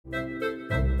Welcome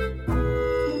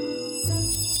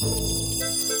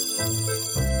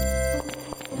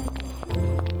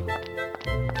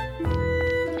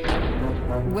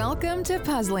to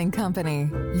Puzzling Company,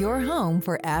 your home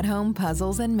for at-home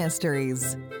puzzles and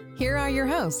mysteries. Here are your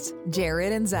hosts,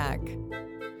 Jared and Zach.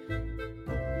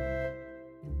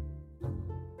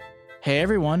 Hey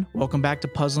everyone, welcome back to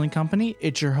Puzzling Company.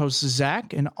 It's your host,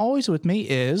 Zach, and always with me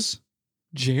is...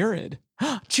 Jared.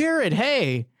 Jared,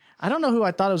 hey! I don't know who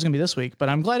I thought it was going to be this week, but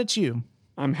I'm glad it's you.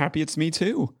 I'm happy it's me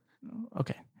too.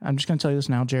 Okay, I'm just going to tell you this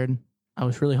now, Jared. I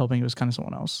was really hoping it was kind of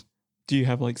someone else. Do you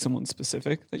have like someone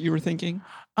specific that you were thinking?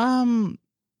 Neil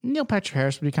Patrick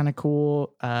Harris would be kind of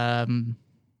cool.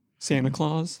 Santa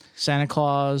Claus. Santa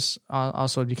Claus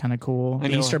also would be kind of cool.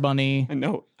 Easter Bunny. I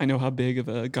know how big of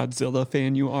a Godzilla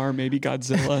fan you are. Maybe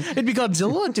Godzilla. It'd be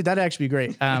Godzilla? Dude, that'd actually be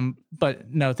great.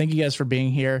 But no, thank you guys for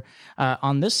being here.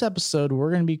 On this episode,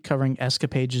 we're going to be covering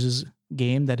Escapage's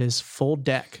game that is Full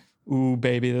Deck. Ooh,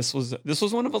 baby, it's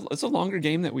a longer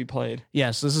game that we played.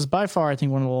 Yes, this is by far, I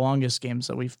think, one of the longest games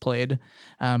that we've played,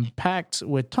 packed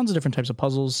with tons of different types of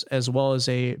puzzles, as well as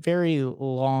a very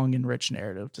long and rich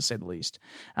narrative, to say the least.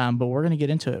 But we're going to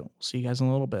get into it. We'll see you guys in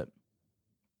a little bit.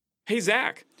 Hey,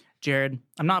 Zach. Jared,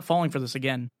 I'm not falling for this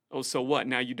again. Oh, so what?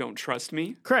 Now you don't trust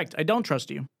me? Correct, I don't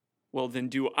trust you. Well, then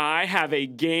do I have a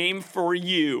game for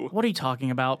you? What are you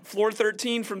talking about? Floor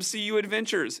 13 from CU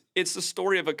Adventures. It's the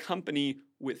story of a company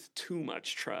with too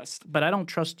much trust. But I don't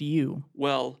trust you.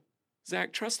 Well,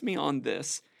 Zach, trust me on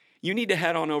this. You need to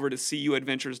head on over to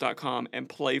cuadventures.com and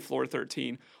play Floor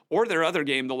 13 or their other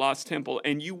game, The Lost Temple,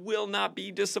 and you will not be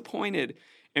disappointed.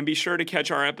 And be sure to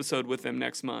catch our episode with them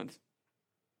next month.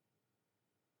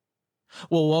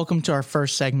 Well, welcome to our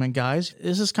first segment, guys.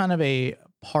 This is kind of a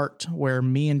part where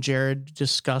me and Jared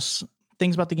discuss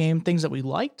things about the game, things that we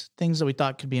liked, things that we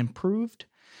thought could be improved,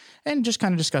 and just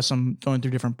kind of discuss them going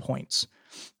through different points.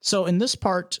 So in this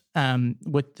part,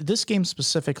 with this game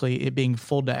specifically, it being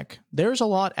Full Deck, there's a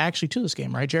lot actually to this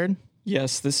game, right, Jared?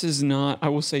 Yes, this is not, I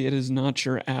will say it is not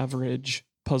your average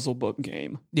puzzle book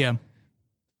game. Yeah.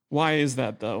 Why is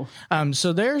that, though?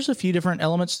 So there's a few different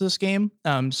elements to this game.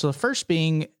 So the first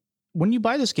being, when you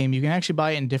buy this game, you can actually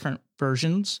buy it in different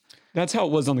versions. That's how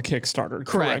it was on the Kickstarter.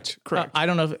 Correct. I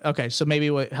don't know. Okay, so maybe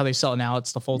how they sell it now,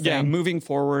 it's the full thing. Yeah, moving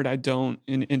forward, I don't,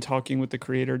 in talking with the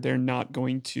creator, they're not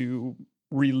going to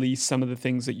release some of the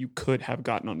things that you could have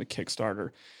gotten on the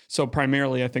Kickstarter. So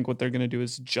primarily, I think what they're going to do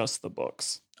is just the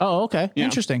books. Oh, okay. Yeah.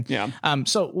 Interesting. Yeah.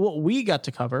 So what we got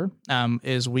to cover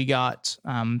is we got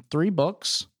 3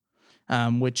 books,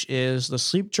 which is the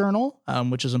Sleep Journal,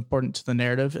 which is important to the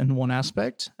narrative in one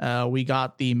aspect. We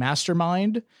got the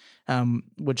Mastermind,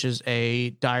 which is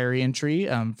a diary entry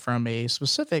from a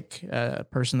specific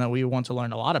person that we want to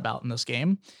learn a lot about in this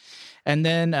game. And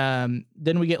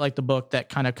then we get like the book that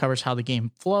kind of covers how the game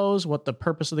flows, what the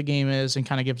purpose of the game is, and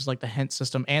kind of gives like the hint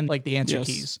system and like the answer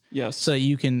keys. Yes. So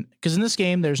you can, because in this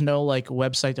game, there's no like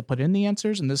website to put in the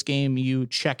answers. In this game, you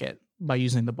check it by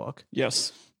using the book.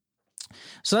 Yes.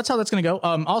 So that's how that's going to go.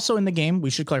 Also in the game, we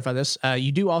should clarify this.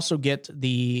 You do also get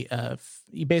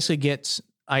you basically get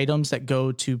items that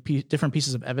go to different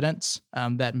pieces of evidence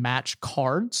that match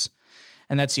cards.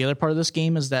 And that's the other part of this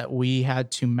game, is that we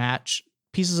had to match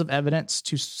pieces of evidence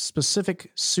to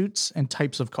specific suits and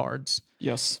types of cards.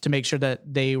 Yes. To make sure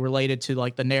that they related to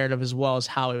like the narrative, as well as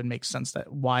how it would make sense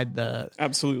that why the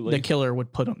killer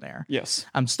would put them there. Yes.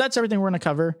 So that's everything we're going to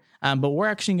cover. But we're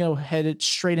actually going to head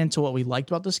straight into what we liked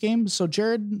about this game. So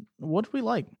Jared, what did we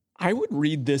like? I would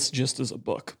read this just as a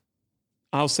book.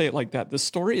 I'll say it like that. The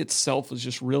story itself was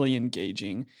just really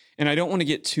engaging. And I don't want to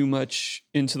get too much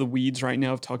into the weeds right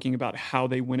now of talking about how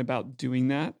they went about doing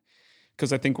that,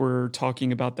 because I think we're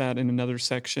talking about that in another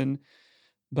section.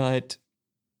 But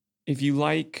if you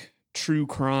like true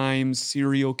crime,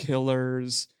 serial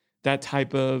killers, that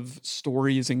type of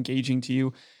story is engaging to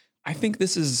you, I think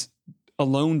this is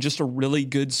alone just a really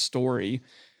good story,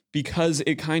 because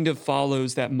it kind of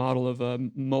follows that model of a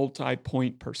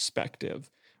multi-point perspective,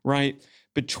 right?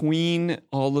 Between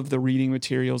all of the reading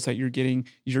materials that you're getting,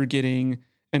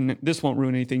 and this won't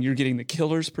ruin anything, you're getting the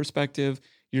killer's perspective,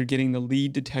 you're getting the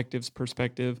lead detective's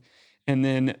perspective, and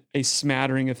then a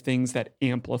smattering of things that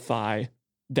amplify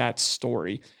that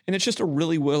story. And it's just a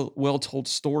really well told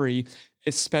story,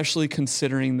 especially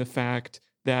considering the fact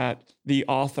that the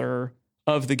author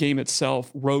of the game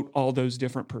itself wrote all those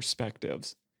different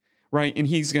perspectives, right? And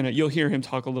you'll hear him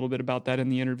talk a little bit about that in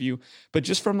the interview. But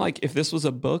just from like, if this was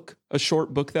a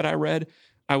short book that I read,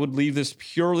 I would leave this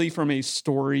purely from a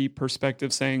story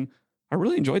perspective saying, I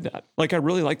really enjoyed that. Like, I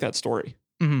really like that story.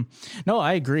 hmm No,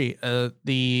 I agree.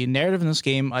 The narrative in this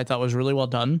game I thought was really well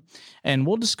done, and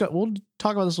we'll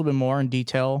talk about this a little bit more in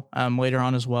detail later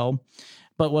on as well.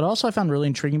 But what also I found really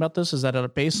intriguing about this is that at a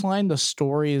baseline, the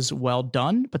story is well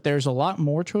done, but there's a lot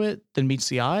more to it than meets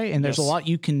the eye, and there's a lot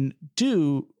you can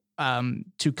do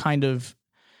to kind of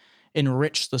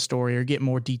enrich the story or get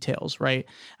more details, right?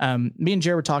 Me and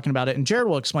Jared were talking about it, and Jared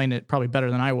will explain it probably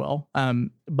better than I will.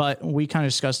 But we kind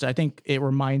of discussed it. I think it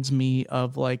reminds me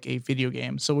of like a video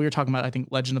game. So we were talking about, I think,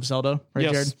 Legend of Zelda, right,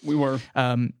 yes, Jared? we were.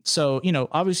 So,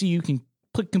 obviously you can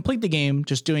complete the game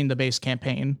just doing the base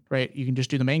campaign, right? You can just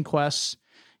do the main quests.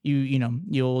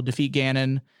 You'll defeat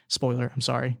Ganon. Spoiler, I'm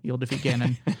sorry. You'll defeat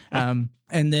Ganon.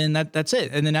 And then that's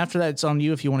it. And then after that, it's on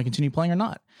you if you want to continue playing or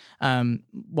not.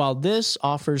 While this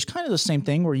offers kind of the same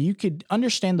thing where you could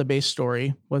understand the base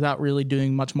story without really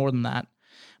doing much more than that.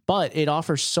 But it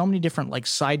offers so many different like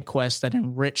side quests that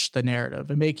enrich the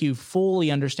narrative and make you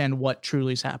fully understand what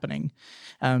truly is happening.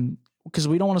 Because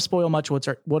we don't want to spoil much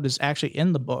what is actually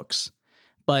in the books.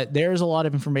 But there's a lot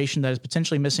of information that is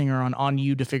potentially missing or on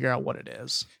you to figure out what it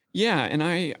is. Yeah, and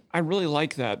I really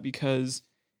like that because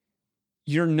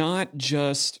you're not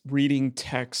just reading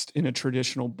text in a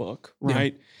traditional book,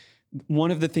 right? Yeah.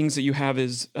 One of the things that you have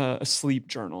is a sleep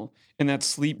journal, and that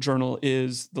sleep journal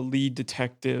is the lead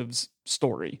detective's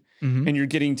story. Mm-hmm. And you're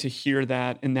getting to hear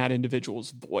that in that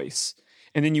individual's voice.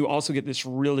 And then you also get this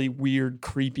really weird,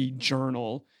 creepy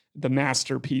journal, the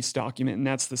masterpiece document, and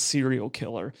that's the serial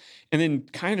killer. And then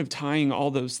kind of tying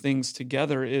all those things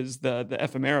together is the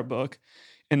ephemera book,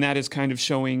 and that is kind of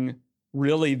showing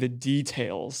really the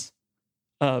details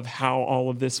of how all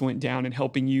of this went down and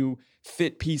helping you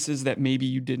fit pieces that maybe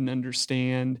you didn't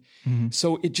understand. Mm-hmm.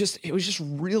 So it was just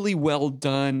really well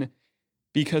done,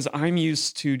 because I'm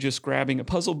used to just grabbing a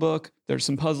puzzle book. There's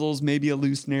some puzzles, maybe a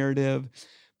loose narrative,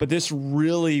 but this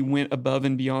really went above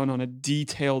and beyond on a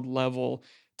detailed level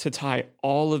to tie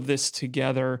all of this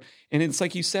together. And it's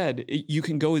like you said, you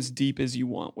can go as deep as you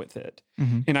want with it.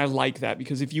 Mm-hmm. And I like that,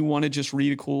 because if you want to just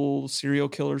read a cool serial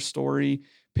killer story,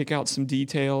 pick out some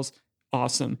details,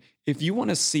 awesome. If you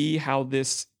want to see how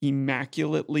this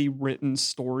immaculately written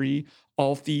story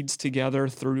all feeds together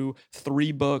through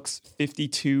 3 books,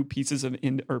 54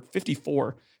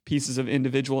 pieces of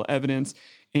individual evidence,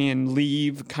 and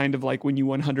leave kind of like when you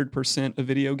 100% a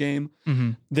video game,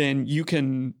 mm-hmm. then you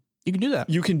can do that.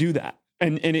 You can do that.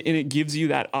 And it gives you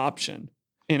that option.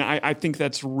 And I think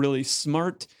that's really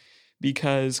smart,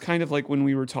 because kind of like when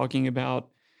we were talking about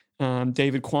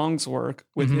David Kwong's work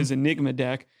with mm-hmm. his Enigma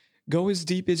deck, go as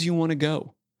deep as you want to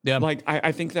go. Yeah. Like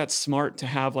I think that's smart to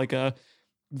have like a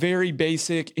very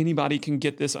basic, anybody can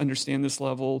get this, understand this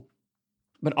level.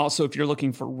 But also if you're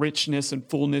looking for richness and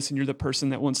fullness, and you're the person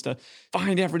that wants to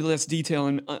find every last detail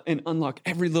and unlock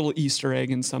every little Easter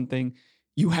egg in something,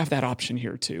 you have that option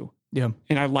here too. Yeah.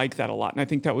 And I like that a lot. And I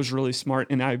think that was really smart.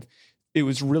 And it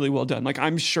was really well done. Like,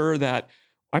 I'm sure that,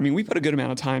 we put a good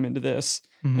amount of time into this,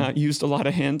 mm-hmm. Used a lot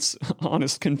of hints,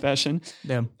 honest confession.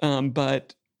 Yeah.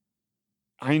 But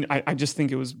I just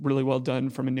think it was really well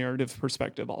done from a narrative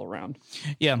perspective all around.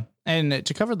 Yeah. And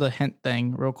to cover the hint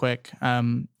thing real quick,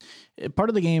 part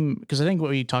of the game, because I think what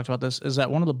we talked about this, is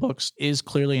that one of the books is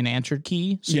clearly an answered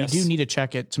key. So yes. You do need to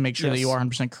check it to make sure yes. that you are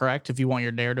 100% correct if you want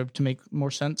your narrative to make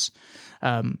more sense.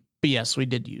 But yes, we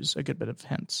did use a good bit of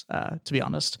hints, to be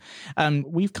honest.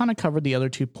 We've kind of covered the other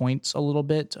 2 points a little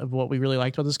bit of what we really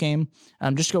liked about this game.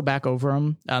 Just to go back over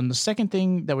them. The second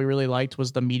thing that we really liked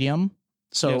was the medium.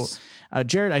 So yes.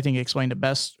 Jared, I think, explained it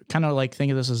best. Kind of like,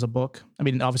 think of this as a book.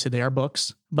 Obviously they are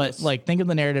books, but yes. like think of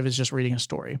the narrative as just reading a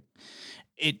story.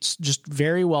 It's just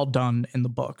very well done in the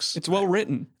books. It's well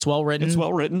written.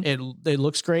 It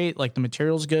looks great. Like, the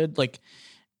material's good. Like,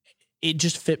 it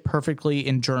just fit perfectly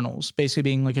in journals, basically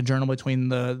being like a journal between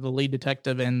the lead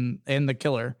detective and the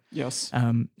killer. Yes.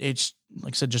 It's,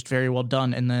 like I said, just very well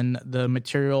done. And then the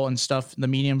material and stuff, the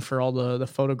medium for all the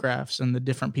photographs and the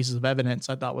different pieces of evidence,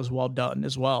 I thought was well done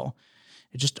as well.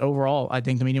 It just overall, I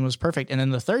think the medium was perfect. And then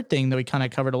the third thing that we kind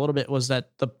of covered a little bit was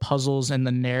that the puzzles and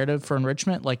the narrative for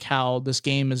enrichment, like how this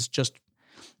game is just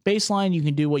baseline, you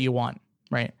can do what you want,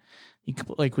 right? You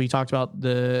can, like we talked about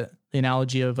the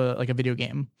analogy of a video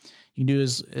game. You can do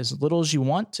as little as you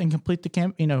want and complete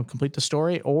complete the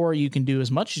story, or you can do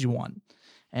as much as you want.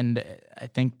 And I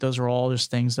think those are all just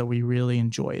things that we really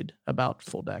enjoyed about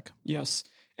Full Deck. Yes.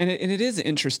 And it is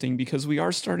interesting, because we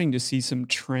are starting to see some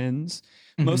trends,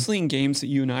 mm-hmm. mostly in games that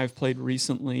you and I have played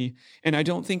recently. And I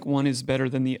don't think one is better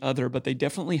than the other, but they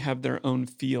definitely have their own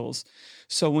feels.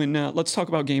 So let's talk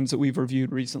about games that we've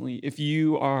reviewed recently. If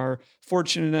you are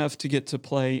fortunate enough to get to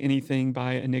play anything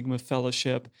by Enigma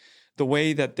Fellowship, the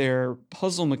way that their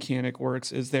puzzle mechanic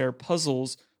works is their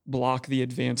puzzles block the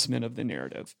advancement of the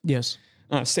narrative. Yes.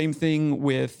 Same thing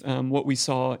with what we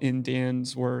saw in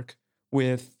Dan's work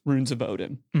with Runes of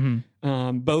Odin.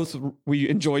 We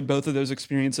enjoyed both of those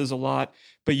experiences a lot,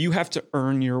 but you have to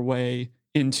earn your way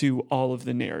into all of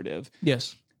the narrative.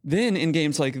 Yes. Then in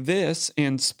games like this,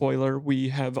 and spoiler, we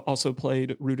have also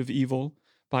played Root of Evil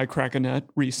by Crackanut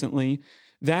recently.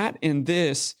 That and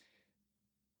this,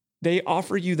 they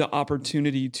offer you the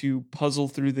opportunity to puzzle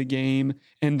through the game,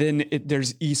 and then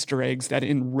there's Easter eggs that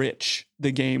enrich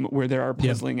the game where there are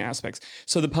puzzling aspects.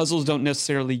 So the puzzles don't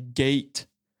necessarily gate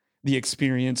the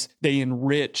experience; they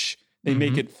enrich, they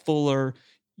make it fuller.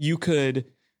 You could,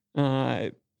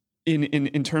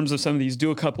 in terms of some of these, do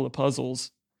a couple of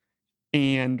puzzles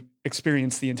and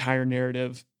experience the entire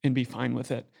narrative and be fine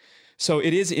with it. So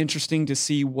it is interesting to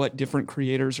see what different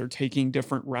creators are taking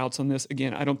different routes on this.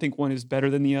 Again, I don't think one is better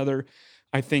than the other.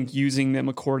 I think using them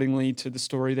accordingly to the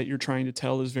story that you're trying to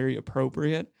tell is very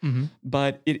appropriate.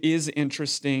 But it is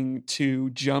interesting to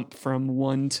jump from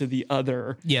one to the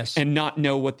other, Yes. and not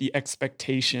know what the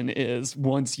expectation is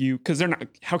once you, because they're not,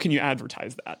 how can you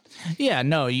advertise that? Yeah,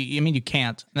 no, you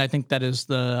can't. And I think that is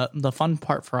the fun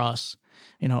part for us.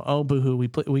 Oh, boohoo,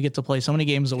 we get to play so many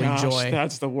games that we enjoy.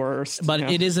 That's the worst. But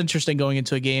Yeah. it is interesting going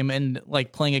into a game and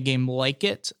like playing a game like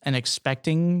it and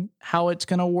expecting how it's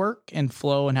going to work and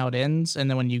flow and how it ends. And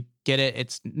then when you get it,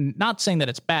 it's not saying that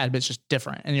it's bad, but it's just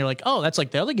different. And you're like, oh, that's like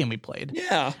the other game we played.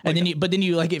 Yeah. And then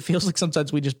you like, it feels like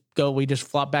sometimes we just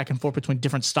flop back and forth between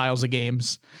different styles of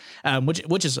games,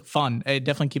 which is fun. It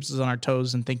definitely keeps us on our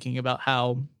toes and thinking about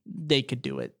how they could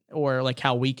do it or like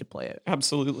how we could play it.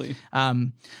 Absolutely.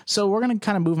 So we're going to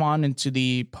kind of move on into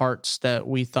the parts that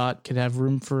we thought could have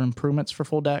room for improvements for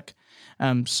full deck.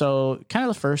 So kind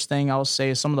of the first thing I'll say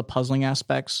is some of the puzzling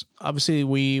aspects. Obviously,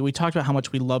 we talked about how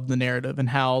much we love the narrative and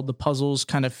how the puzzles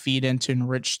kind of feed in to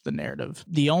enrich the narrative.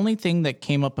 The only thing that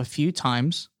came up a few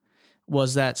times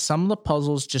was that some of the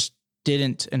puzzles just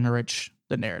didn't enrich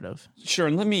the narrative. Sure.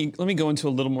 And let me go into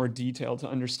a little more detail to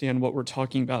understand what we're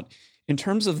talking about. In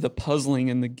terms of the puzzling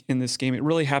in this game, it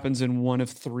really happens in one of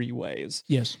three ways.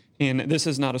 Yes. And this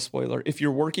is not a spoiler. If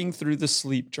you're working through the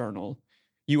sleep journal,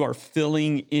 you are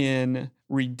filling in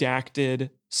redacted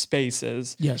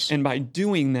spaces. Yes. And by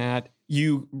doing that,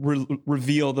 you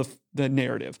reveal the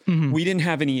narrative. We didn't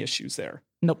have any issues there.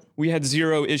 Nope. We had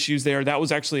zero issues there. That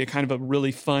was actually a kind of a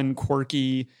really fun,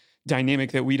 quirky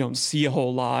dynamic that we don't see a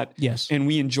whole lot. Yes. And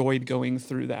we enjoyed going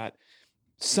through that.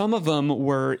 Some of them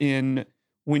were in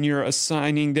when you're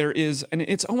assigning, there is, and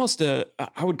it's almost I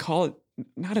would call it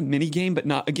not a mini game, but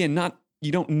not,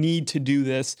 you don't need to do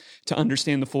this to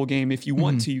understand the full game. If you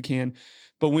want to, you can.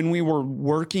 But when we were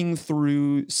working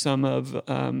through some of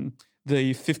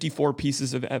the 54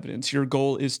 pieces of evidence, your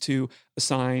goal is to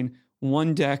assign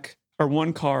one deck or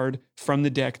one card from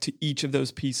the deck to each of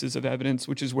those pieces of evidence,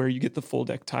 which is where you get the full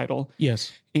deck title.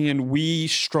 Yes. And we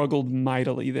struggled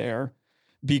mightily there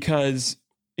because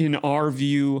in our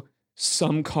view,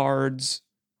 some cards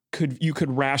you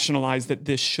could rationalize that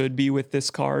this should be with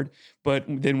this card. But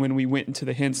then when we went into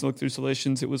the hints and looked through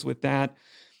solutions, it was with that.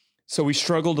 So we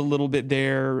struggled a little bit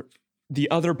there. The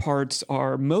other parts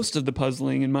are, most of the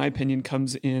puzzling, in my opinion,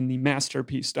 comes in the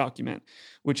masterpiece document,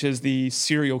 which is the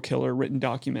serial killer written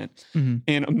document.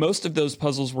 And most of those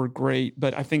puzzles were great,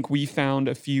 but I think we found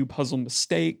a few puzzle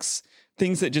mistakes,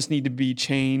 things that just need to be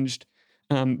changed.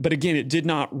 But again, it did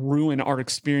not ruin our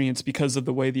experience because of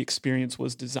the way the experience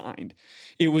was designed.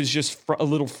 It was just a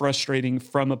little frustrating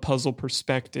from a puzzle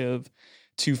perspective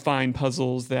to find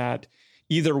puzzles that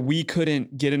either we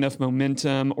couldn't get enough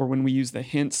momentum, or when we used the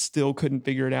hints still couldn't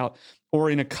figure it out, or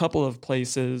in a couple of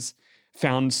places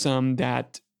found some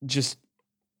that just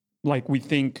like we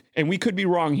think, and we could be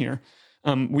wrong here.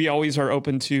 We always are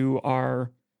open to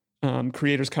our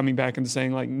creators coming back and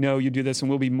saying like, no, you do this, and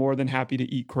we'll be more than happy to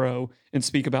eat crow and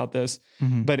speak about this.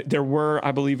 But there were,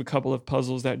 I believe, a couple of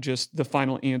puzzles that just the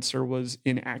final answer was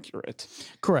inaccurate.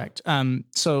 Correct.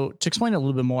 So to explain it a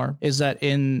little bit more is that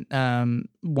in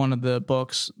one of the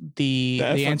books, the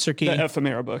answer key, the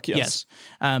Ephemera book, yes.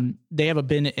 They have a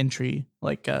bin entry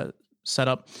like set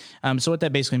up. So what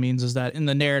that basically means is that in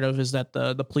the narrative is that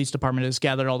the police department has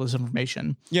gathered all this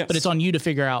information, yes, but it's on you to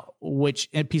figure out which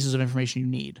pieces of information you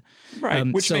need. Right,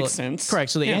 which makes sense.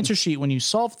 Correct. So the answer sheet, when you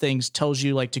solve things, tells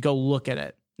you like to go look at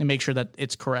it and make sure that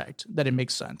it's correct, that it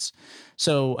makes sense.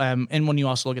 So, and when you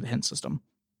also look at the hint system.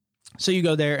 So you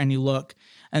go there and you look,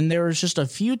 and there was just a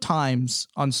few times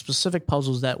on specific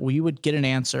puzzles that we would get an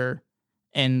answer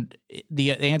and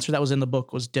the answer that was in the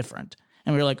book was different.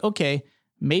 And we were like, okay,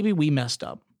 maybe we messed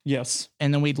up. Yes.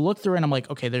 And then we'd look through and I'm like,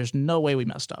 okay, there's no way we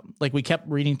messed up. Like we kept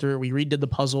reading through it. We redid the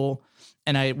puzzle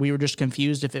and we were just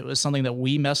confused if it was something that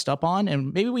we messed up on.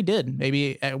 And maybe we did.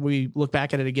 Maybe we look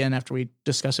back at it again after we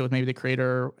discuss it with maybe the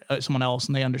creator or someone else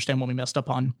and they understand what we messed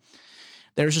up on.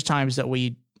 There's just times that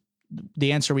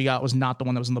the answer we got was not the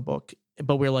one that was in the book,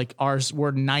 but we're like,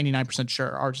 we're 99%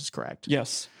 sure ours is correct.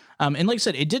 Yes. And like I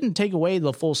said, it didn't take away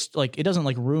the full, like, it doesn't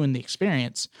like ruin the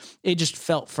experience. It just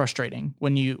felt frustrating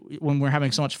when we're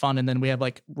having so much fun and then we have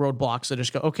like roadblocks that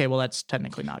just go, okay, well, that's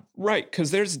technically not. Right. Because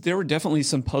there were definitely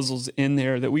some puzzles in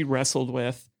there that we wrestled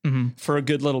with for a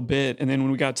good little bit. And then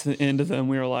when we got to the end of them,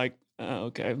 we were like, oh,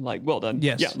 okay, like, well done.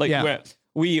 Yes. Yeah. Like, yeah.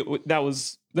 that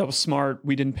was smart.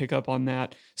 We didn't pick up on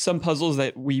that. Some puzzles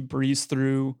that we breezed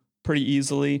through pretty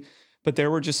easily. But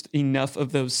there were just enough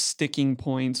of those sticking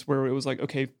points where it was like,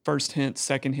 okay, first hint,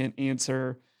 second hint,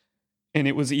 answer. And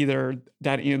it was either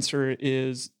that answer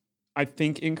is, I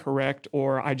think, incorrect,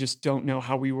 or I just don't know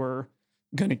how we were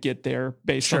going to get there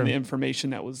based on the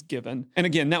information that was given. And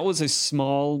again, that was a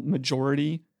small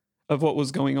majority of what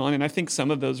was going on. And I think some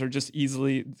of those are just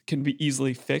can be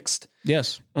easily fixed.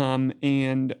 Yes.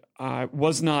 And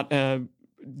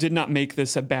did not make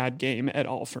this a bad game at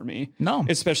all for me. No.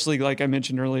 Especially like I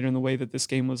mentioned earlier in the way that this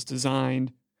game was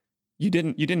designed. You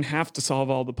didn't have to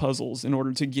solve all the puzzles in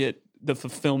order to get the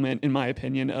fulfillment, in my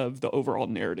opinion, of the overall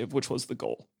narrative, which was the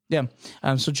goal. Yeah.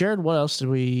 So Jared, what else did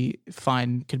we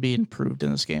find could be improved in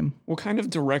this game? Well, kind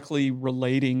of directly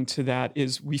relating to that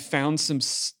is we found some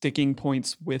sticking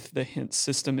points with the hint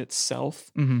system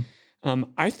itself. Mm-hmm.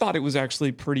 I thought it was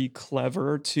actually pretty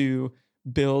clever to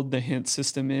build the hint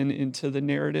system into the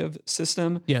narrative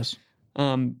system. Yes.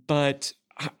 But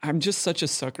I'm just such a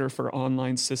sucker for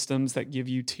online systems that give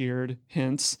you tiered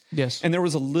hints. Yes. And there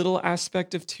was a little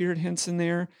aspect of tiered hints in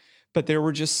there, but there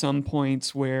were just some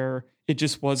points where it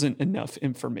just wasn't enough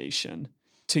information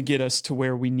to get us to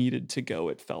where we needed to go,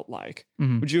 it felt like.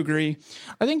 Mm-hmm. Would you agree?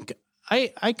 I think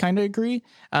I kind of agree.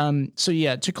 So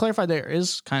yeah, to clarify, there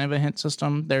is kind of a hint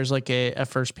system. There's like a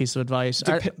first piece of advice.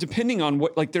 Depending on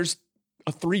what, like there's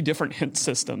 3 different hint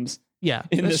systems. Yeah,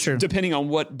 that's true. Depending on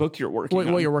what book you're working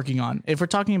on. What you're working on. If we're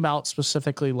talking about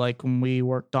specifically like when we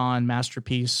worked on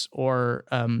Masterpiece or,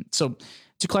 so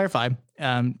to clarify,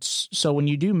 so when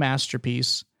you do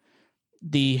Masterpiece,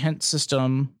 the hint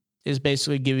system is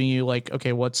basically giving you like,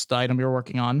 okay, what's the item you're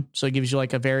working on? So it gives you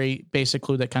like a very basic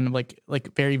clue that kind of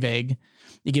like very vague.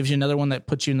 It gives you another one that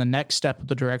puts you in the next step of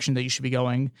the direction that you should be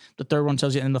going. The third one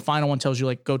tells you, and the final one tells you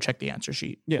like, go check the answer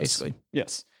sheet. Yes. Basically.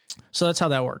 Yes. So that's how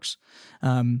that works.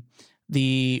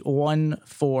 The one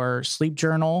for Sleep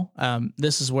Journal,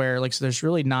 this is where like, so there's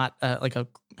really not like a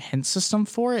hint system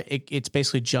for it. It's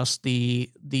basically just the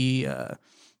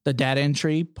data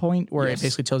entry point where it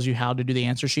basically tells you how to do the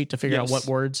answer sheet to figure out what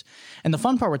words. And the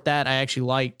fun part with that I actually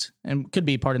liked, and could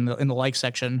be part in the like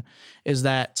section, is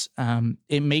that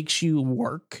it makes you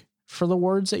work for the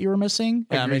words that you were missing.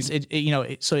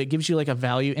 So it gives you like a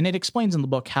value, and it explains in the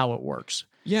book how it works.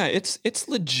 Yeah, it's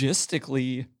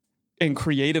logistically and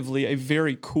creatively a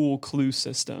very cool clue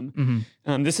system.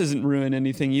 Mm-hmm. This isn't ruin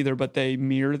anything either, but they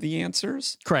mirror the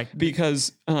answers. Correct.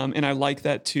 Because, and I like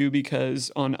that too,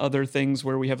 because on other things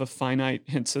where we have a finite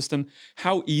hint system,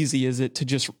 how easy is it to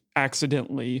just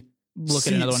accidentally at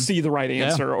another one, see the right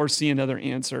answer or see another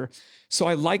answer? So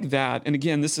I like that. And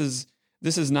again, this is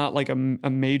not like a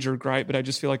major gripe, but I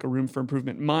just feel like a room for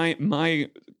improvement. My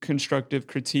constructive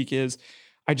critique is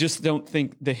I just don't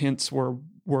think the hints were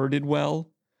worded well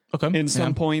in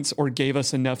some points, or gave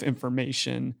us enough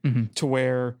information to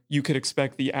where you could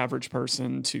expect the average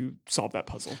person to solve that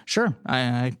puzzle. Sure.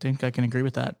 I think I can agree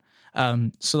with that.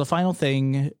 So the final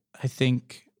thing I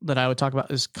think that I would talk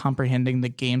about is comprehending the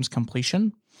game's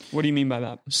completion. What do you mean by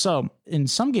that? So in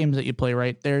some games that you play,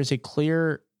 right, there's a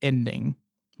clear ending,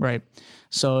 right?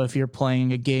 So if you're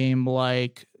playing a game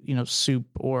like, Soup,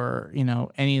 or,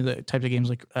 any of the types of games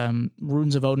like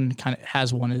Runes of Odin kind of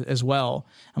has one as well.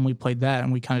 And we played that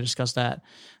and we kind of discussed that.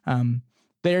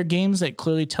 They are games that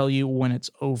clearly tell you when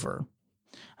it's over.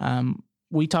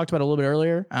 We talked about it a little bit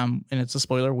earlier, and it's a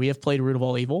spoiler. We have played Root of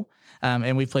All Evil,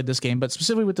 and we've played this game. But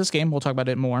specifically with this game, we'll talk about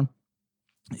it more,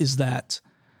 is that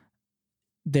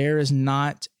there is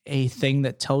not a thing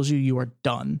that tells you are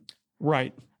done.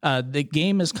 Right. The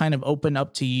game is kind of open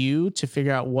up to you to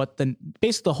figure out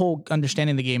basically the whole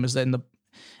understanding of the game is that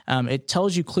it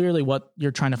tells you clearly what you're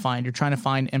trying to find. You're trying to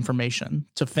find information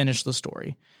to finish the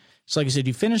story. So like I said,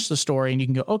 you finish the story and you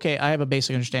can go, okay, I have a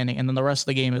basic understanding. And then the rest of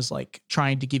the game is like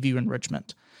trying to give you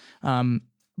enrichment.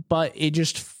 But it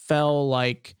just felt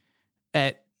like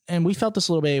and we felt this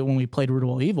a little bit when we played Root of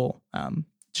All Evil.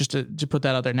 just to put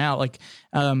that out there now, like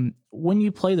when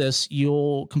you play this,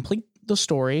 you'll complete the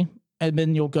story and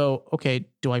then you'll go, okay,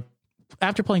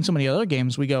 after playing so many other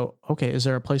games, we go, okay, is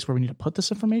there a place where we need to put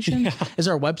this information? Yeah. Is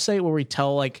there a website where we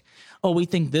tell like, oh, we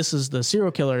think this is the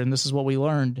serial killer and this is what we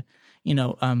learned?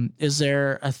 Is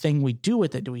there a thing we do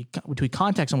with it? Do we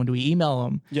contact someone? Do we email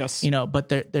them? Yes. But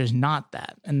there's not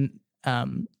that. And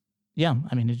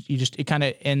it kind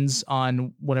of ends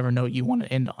on whatever note you want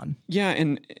to end on. Yeah.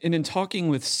 And in talking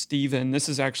with Steven, this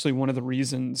is actually one of the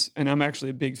reasons, and I'm actually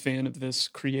a big fan of this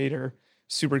creator,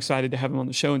 super excited to have him on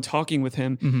the show, and talking with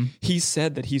him, he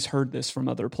said that he's heard this from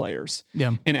other players.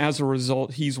 Yeah. And as a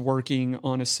result, he's working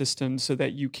on a system so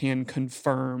that you can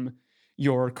confirm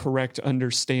your correct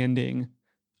understanding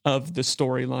of the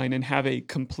storyline and have a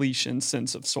completion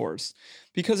sense of source,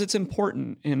 because it's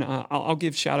important. And I'll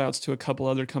give shout outs to a couple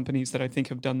other companies that I think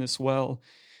have done this well.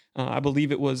 I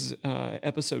believe it was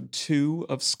episode 2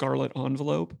 of Scarlet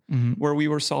Envelope, where we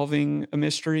were solving a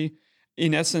mystery.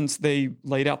 In essence, they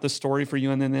laid out the story for you,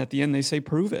 and then at the end they say,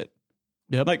 prove it.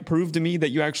 Yep. Like, prove to me that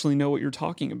you actually know what you're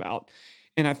talking about.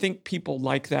 And I think people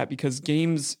like that because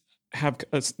games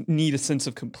need a sense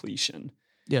of completion.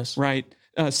 Yes. Right.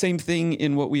 Same thing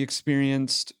in what we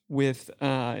experienced with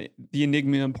the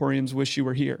Enigma Emporium's Wish You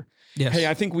Were Here. Yes. Hey,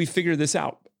 I think we figured this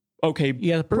out. Okay,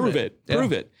 yeah, prove it.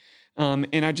 Prove it.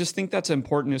 And I just think that's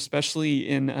important, especially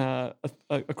in a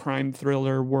crime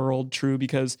thriller world, true,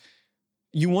 because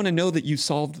you want to know that you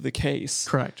solved the case.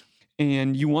 Correct.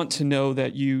 And you want to know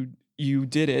that you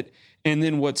did it. And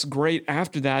then what's great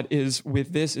after that is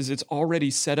with this is it's already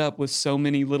set up with so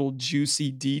many little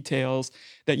juicy details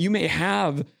that you may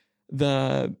have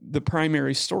the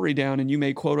primary story down and you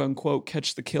may quote unquote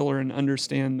catch the killer and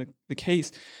understand the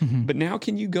case. But now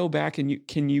can you go back and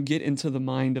can you get into the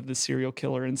mind of the serial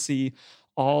killer and see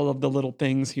all of the little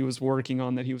things he was working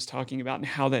on that he was talking about and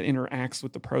how that interacts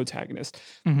with the protagonist.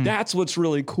 That's what's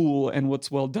really cool and what's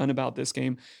well done about this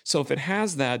game. So if it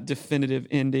has that definitive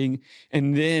ending,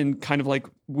 and then kind of like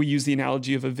we use the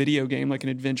analogy of a video game, like an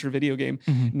adventure video game,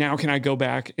 now can I go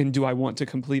back and do I want to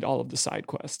complete all of the side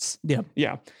quests? Yeah.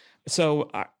 Yeah.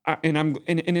 So and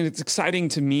it's exciting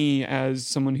to me as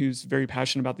someone who's very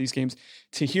passionate about these games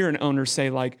to hear an owner say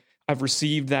like, I've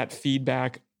received that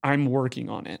feedback, I'm working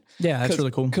on it. Yeah, that's really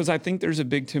cool. Because I think there's a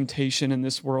big temptation in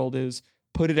this world is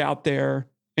put it out there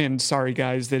and sorry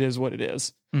guys, that is what it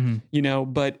is.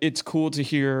 But it's cool to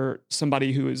hear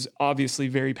somebody who is obviously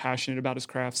very passionate about his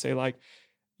craft say like,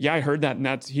 yeah, I heard that and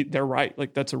they're right.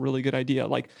 Like that's a really good idea.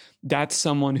 Like that's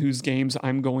someone whose games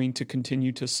I'm going to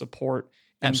continue to support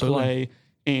and play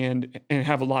and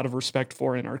have a lot of respect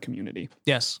for in our community.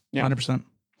 Yes, yeah. 100%.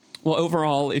 Well,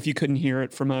 overall, if you couldn't hear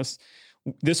it from us,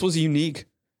 this was unique.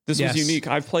 This was unique.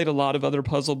 I've played a lot of other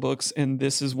puzzle books, and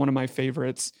this is one of my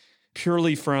favorites,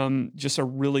 purely from just a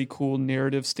really cool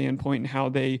narrative standpoint and how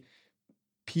they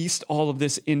pieced all of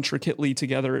this intricately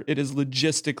together. It is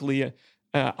logistically,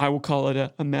 I will call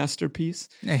it a masterpiece,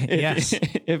 yes,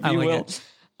 if you will.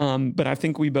 But I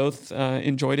think we both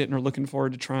enjoyed it and are looking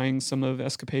forward to trying some of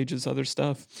Escapage's other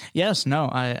stuff. Yes, no,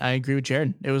 I agree with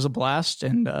Jared. It was a blast.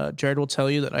 And Jared will tell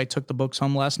you that I took the books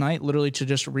home last night, literally to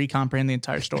just recomprehend the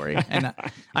entire story. And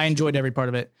I enjoyed every part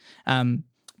of it. But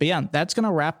yeah, that's going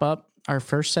to wrap up our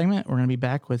first segment. We're going to be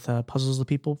back with Puzzles of the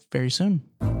People very soon.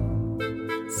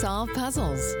 Solve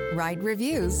puzzles, write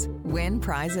reviews, win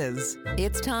prizes.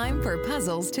 It's time for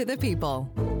Puzzles to the People.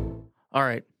 All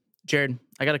right. Jared,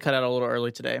 I got to cut out a little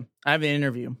early today. I have an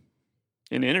interview.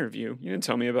 An interview? You didn't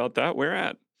tell me about that. Where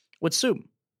at? With Soup.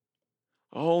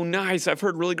 Oh, nice. I've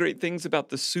heard really great things about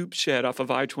the Soup Shed off of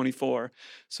I-24.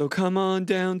 So come on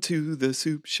down to the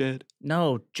Soup Shed.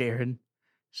 No, Jared.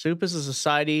 Soup is a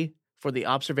society for the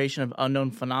observation of unknown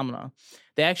phenomena.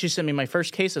 They actually sent me my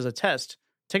first case as a test.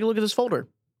 Take a look at this folder.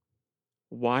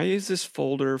 Why is this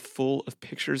folder full of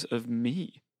pictures of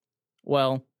me?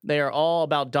 Well, they are all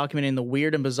about documenting the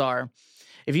weird and bizarre.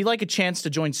 If you'd like a chance to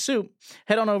join Soup,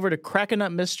 head on over to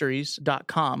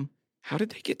crackanutmysteries.com. How did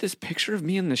they get this picture of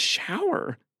me in the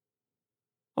shower?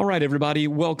 All right, everybody,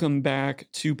 welcome back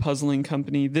to Puzzling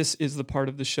Company. This is the part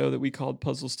of the show that we called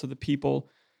Puzzles to the People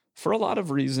for a lot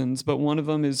of reasons, but one of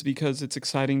them is because it's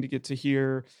exciting to get to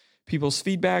hear people's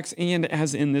feedbacks, and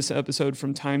as in this episode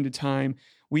from time to time,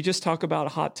 we just talk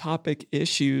about hot topic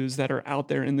issues that are out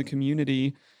there in the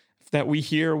community that we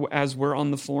hear as we're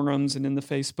on the forums and in the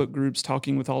Facebook groups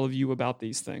talking with all of you about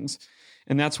these things.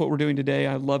 And that's what we're doing today.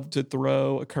 I love to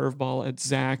throw a curveball at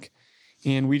Zach,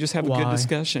 and we just have a good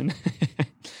discussion.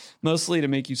 Mostly to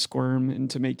make you squirm and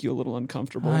to make you a little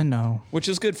uncomfortable. I know. Which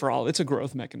is good for all. It's a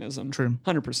growth mechanism. True.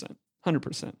 100%.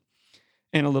 100%.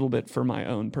 and a little bit for my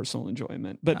own personal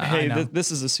enjoyment. But hey,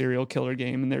 this is a serial killer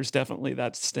game, and there's definitely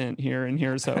that stint here and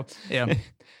here. So yeah,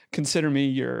 consider me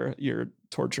your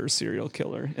torture serial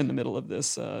killer in the middle of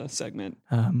this segment.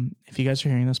 If you guys are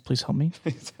hearing this, please help me.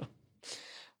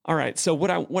 All right. So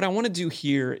what I want to do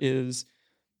here is,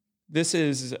 this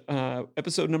is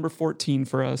episode number 14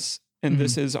 for us, and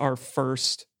this is our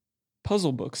first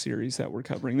puzzle book series that we're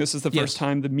covering. This is the first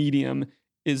time the medium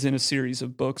is in a series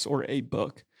of books or a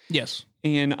book. Yes.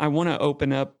 And I want to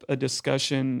open up a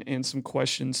discussion and some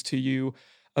questions to you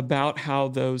about how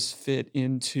those fit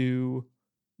into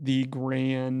the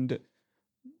grand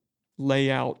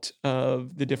layout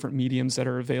of the different mediums that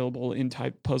are available in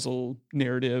type puzzle,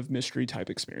 narrative, mystery type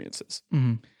experiences.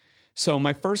 Mm-hmm. So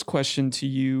my first question to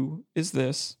you is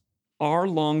this: are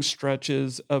long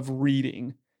stretches of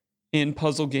reading in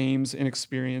puzzle games and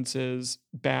experiences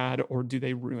bad, or do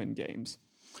they ruin games?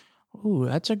 Ooh,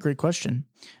 that's a great question.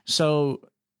 So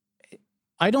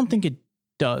I don't think it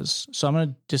does. So I'm going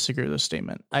to disagree with this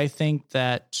statement. I think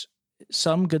that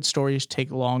some good stories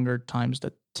take longer times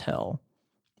to tell.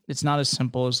 It's not as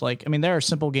simple as there are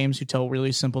simple games who tell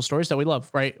really simple stories that we love,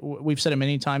 right? We've said it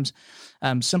many times.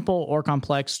 Simple or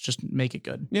complex, just make it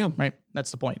good. Yeah. Right.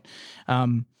 That's the point.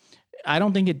 I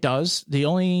don't think it does. The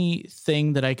only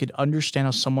thing that I could understand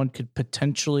how someone could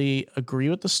potentially agree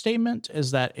with the statement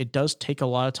is that it does take a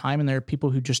lot of time, and there are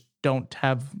people who just don't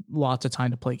have lots of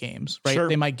time to play games, right? Sure.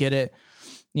 They might get it,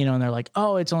 and they're like,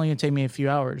 oh, it's only gonna take me a few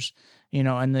hours,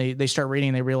 and they start reading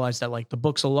and they realize that the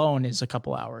books alone is a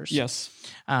couple hours. Yes.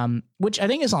 Which I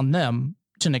think is on them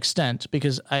to an extent,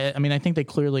 because I think they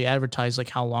clearly advertise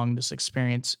how long this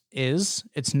experience is.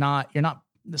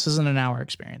 This isn't an hour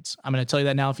experience. I'm going to tell you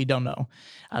that now if you don't know.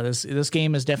 This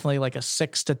game is definitely a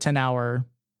 6 to 10 hour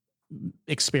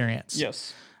experience.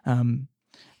 Yes.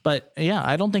 But yeah,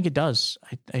 I don't think it does.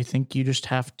 I think you just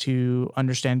have to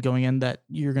understand going in that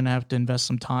you're going to have to invest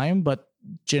some time, but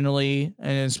generally,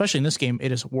 and especially in this game,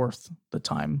 it is worth the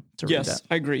time to read that. Yes,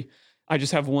 I agree. I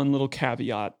just have one little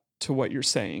caveat to what you're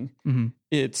saying. Mm-hmm.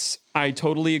 I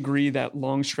totally agree that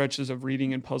long stretches of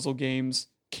reading in puzzle games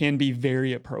can be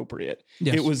very appropriate.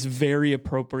 Yes. It was very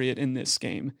appropriate in this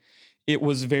game. It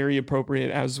was very appropriate,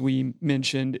 as we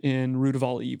mentioned in Root of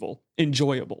All Evil,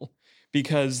 enjoyable,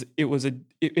 because it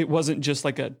wasn't just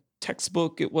like a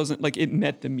textbook. It wasn't it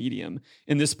met the medium.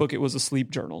 In this book, it was a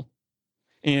sleep journal,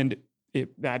 and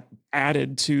that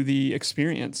added to the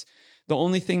experience. The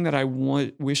only thing that I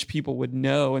wish people would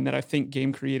know, and that I think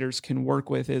game creators can work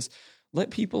with, is let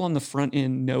people on the front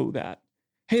end know that,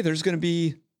 hey, there's going to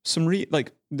be some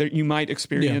you might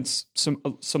experience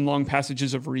some long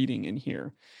passages of reading in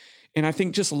here. And I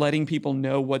think just letting people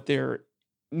know what they're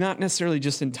not necessarily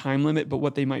just in time limit, but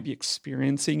what they might be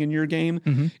experiencing in your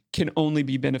game can only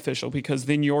be beneficial, because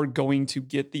then you're going to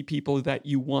get the people that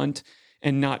you want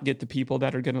and not get the people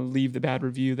that are going to leave the bad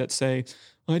review that say,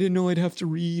 I didn't know I'd have to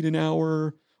read an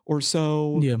hour or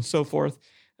so, so forth.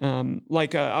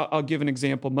 I'll give an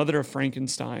example. Mother of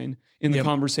Frankenstein, in the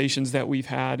conversations that we've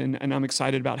had, and I'm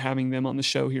excited about having them on the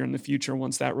show here in the future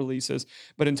once that releases.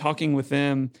 But in talking with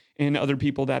them and other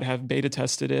people that have beta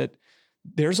tested it,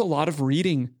 there's a lot of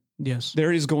reading. Yes.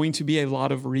 There is going to be a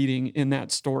lot of reading in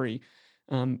that story.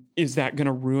 Is that going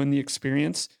to ruin the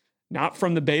experience? Not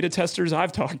from the beta testers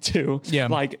I've talked to. Yeah.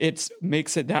 It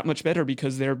makes it that much better,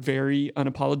 because they're very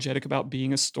unapologetic about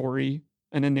being a story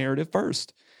and a narrative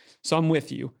first. So I'm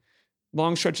with you.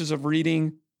 Long stretches of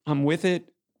reading, I'm with it.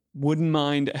 Wouldn't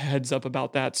mind a heads up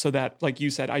about that, so that, like you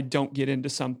said, I don't get into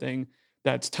something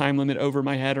that's time limit over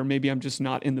my head, or maybe I'm just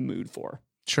not in the mood for.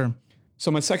 Sure.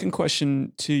 So my second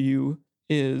question to you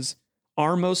is,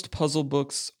 are most puzzle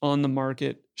books on the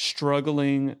market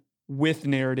struggling with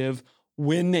narrative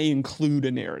when they include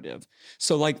a narrative?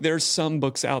 So there's some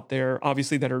books out there,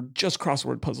 obviously, that are just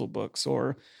crossword puzzle books,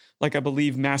 or I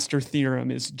believe Master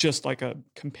Theorem is just a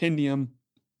compendium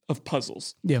of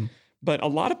puzzles. Yeah. But a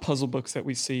lot of puzzle books that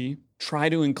we see try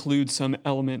to include some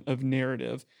element of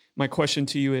narrative. My question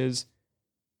to you is,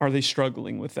 are they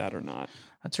struggling with that or not?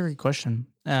 That's a great question.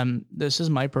 This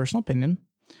is my personal opinion.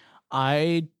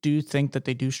 I do think that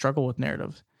they do struggle with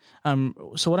narrative.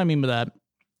 So what I mean by that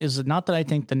is not that I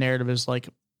think the narrative is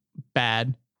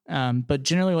bad, but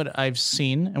generally what I've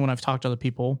seen and when I've talked to other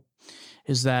people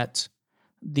is that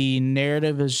the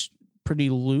narrative is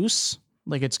pretty loose.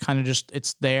 It's kind of just,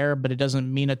 it's there, but it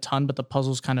doesn't mean a ton, but the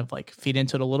puzzles kind of feed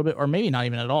into it a little bit, or maybe not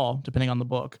even at all, depending on the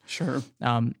book. Sure.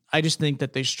 I just think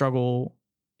that they struggle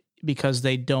because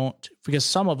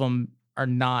some of them are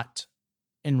not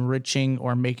enriching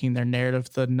or making their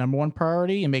narrative the number one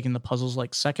priority and making the puzzles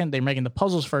like second. They're making the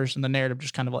puzzles first and the narrative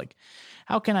just kind of like,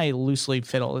 how can I loosely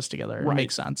fit all this together? It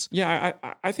makes sense. Yeah,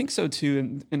 I think so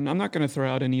too. And I'm not going to throw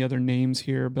out any other names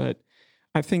here, but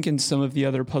I think in some of the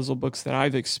other puzzle books that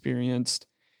I've experienced,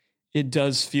 it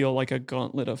does feel like a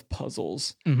gauntlet of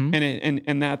puzzles.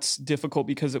 And that's difficult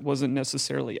because it wasn't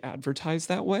necessarily advertised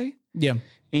that way. Yeah.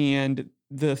 And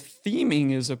the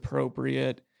theming is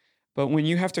appropriate, but when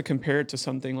you have to compare it to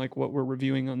something like what we're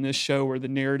reviewing on this show, where the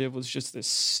narrative was just this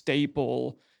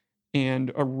staple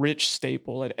and a rich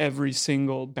staple at every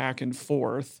single back and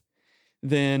forth,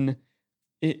 then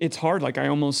it's hard. Like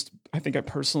I think I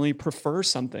personally prefer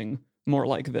something more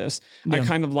like this. Yeah. I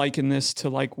kind of liken this to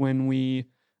like when we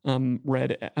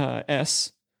read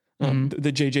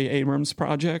the J.J. Abrams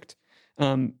project.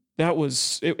 That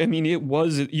was,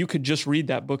 you could just read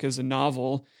that book as a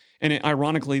novel. And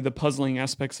ironically, the puzzling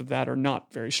aspects of that are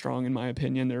not very strong, in my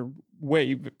opinion. They're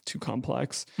way too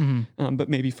complex, but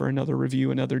maybe for another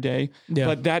review another day. Yeah.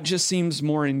 But that just seems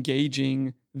more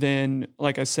engaging than,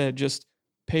 like I said, just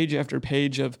page after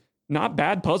page of not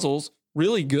bad puzzles,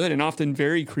 really good and often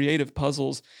very creative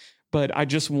puzzles. But I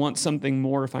just want something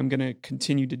more if I'm going to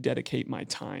continue to dedicate my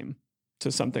time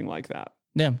to something like that.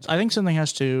 Yeah, I think something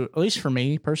has to, at least for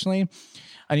me personally,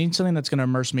 I need something that's going to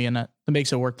immerse me in it, that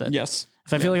makes it worth it. Yes.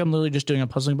 If I feel like I'm literally just doing a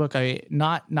puzzling book,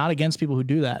 not against people who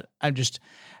do that.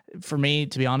 For me,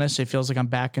 to be honest, it feels like I'm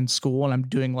back in school and I'm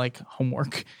doing like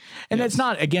homework. And it's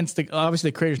not against obviously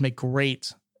the creators make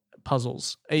great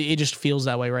puzzles. It just feels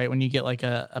that way, right? When you get like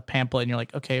a pamphlet and you're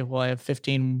like, okay, well, I have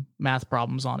 15 math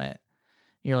problems on it.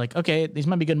 You're like, okay, these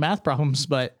might be good math problems,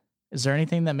 but is there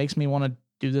anything that makes me want to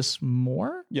do this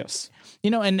more? Yes.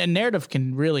 And narrative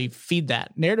can really feed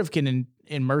that. Narrative can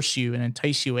immerse you and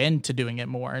entice you into doing it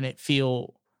more, and it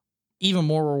feel even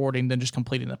more rewarding than just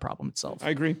completing the problem itself. I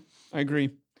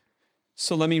agree.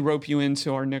 So let me rope you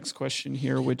into our next question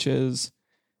here, which is,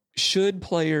 should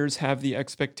players have the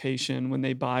expectation when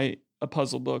they buy a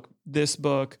puzzle book, this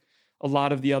book, a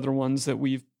lot of the other ones that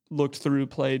we've looked through,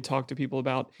 played, talked to people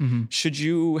about, should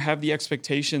you have the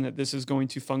expectation that this is going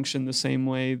to function the same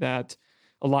way that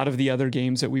a lot of the other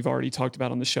games that we've already talked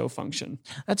about on the show function?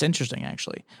 That's interesting,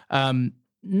 actually.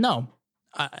 No,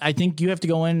 I think you have to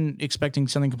go in expecting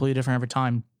something completely different every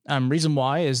time. Reason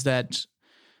why is that,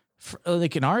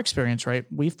 like in our experience, right,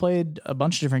 we've played a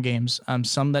bunch of different games,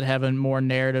 some that have a more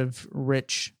narrative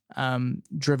rich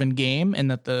driven game,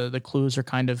 and that the clues are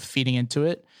kind of feeding into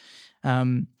it.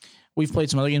 We've played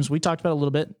some other games. We talked about it a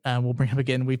little bit. We'll bring up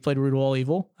again. We've played Root of All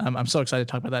Evil. I'm so excited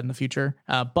to talk about that in the future.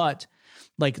 But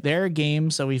like there are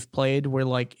games that we've played where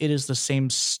like it is the same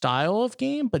style of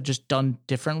game, but just done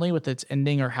differently with its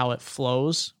ending or how it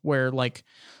flows, where like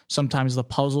sometimes the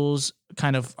puzzles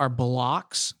kind of are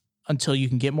blocks until you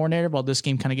can get more narrative, while this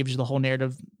game kind of gives you the whole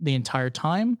narrative the entire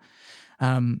time.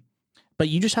 But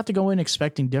you just have to go in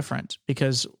expecting different,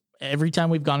 because every time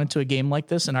we've gone into a game like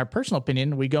this, in our personal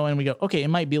opinion, we go in and we go, okay, it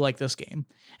might be like this game.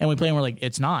 And we play and we're like,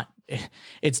 it's not.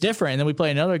 It's different. And then we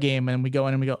play another game and we go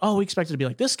in and we go, oh, we expect it to be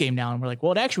like this game now. And we're like,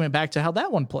 well, it actually went back to how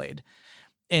that one played.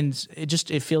 And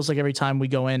it feels like every time we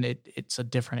go in, it's a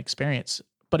different experience.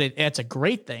 But it's a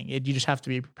great thing. You just have to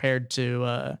be prepared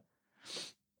to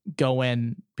go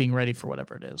in being ready for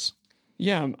whatever it is.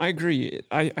 Yeah, I agree.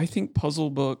 I think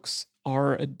puzzle books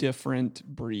are a different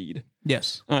breed.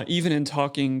 Yes. Even in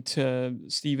talking to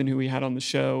Steven, who we had on the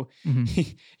show,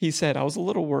 he said, I was a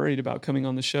little worried about coming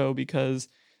on the show because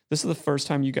this is the first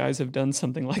time you guys have done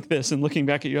something like this. And looking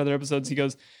back at your other episodes, he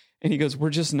goes, we're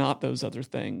just not those other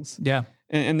things. Yeah.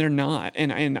 And they're not.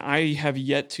 And I have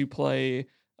yet to play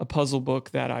a puzzle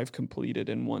book that I've completed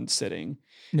in one sitting.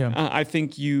 Yeah. I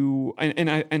think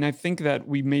I think that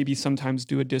we maybe sometimes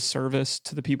do a disservice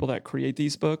to the people that create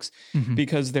these books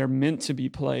because they're meant to be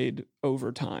played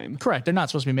over time. Correct. They're not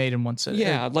supposed to be made in one sitting.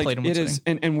 Yeah, like it is.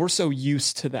 And we're so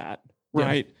used to that,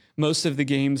 right? Yeah. Most of the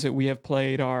games that we have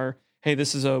played are, hey,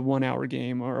 this is a 1 hour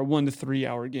game or a 1 to 3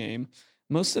 hour game.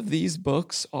 Most of these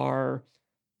books are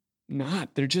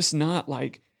not. They're just not,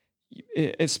 like,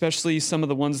 especially some of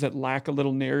the ones that lack a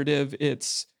little narrative.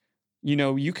 It's,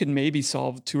 you could maybe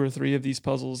solve 2 or 3 of these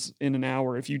puzzles in an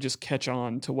hour if you just catch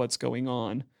on to what's going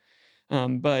on.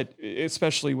 But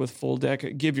especially with full deck,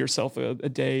 give yourself a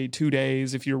day, 2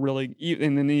 days if you're really,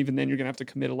 and then even then you're going to have to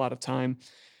commit a lot of time.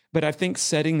 But I think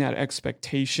setting that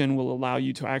expectation will allow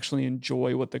you to actually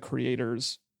enjoy what the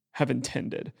creators have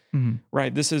intended,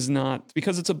 right? This is not,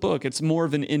 because it's a book, it's more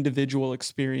of an individual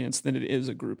experience than it is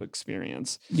a group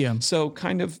experience. Yeah. So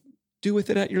kind of do with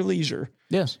it at your leisure.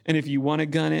 Yes. And if you want to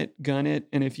gun it.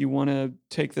 And if you want to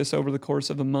take this over the course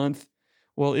of a month,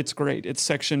 well, it's great. It's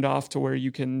sectioned off to where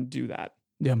you can do that.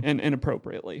 Yeah. and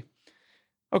appropriately.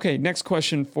 Okay, next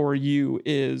question for you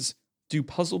is, do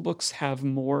puzzle books have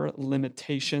more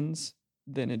limitations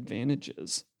than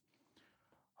advantages?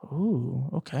 Ooh,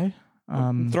 okay.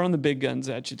 I'm throwing the big guns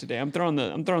at you today. I'm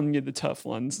throwing you the tough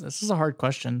ones. This is a hard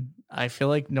question. I feel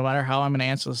like no matter how I'm going to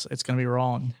answer this, it's going to be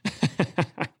wrong.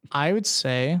 I would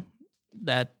say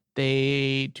that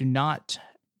they do not.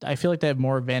 I feel like they have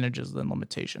more advantages than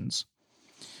limitations.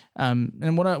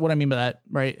 And what I mean by that,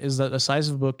 right, is that the size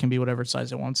of a book can be whatever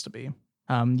size it wants to be.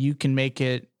 You can make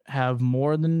it have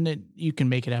more than it. You can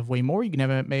make it have way more. You can have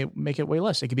it make it way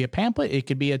less. It could be a pamphlet. It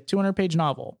could be a 200-page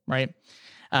novel, right?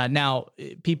 Now,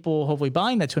 people hopefully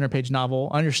buying that 200-page novel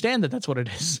understand that that's what it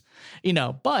is,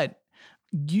 but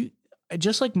you,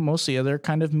 just like most of the other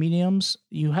kind of mediums,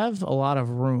 you have a lot of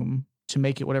room to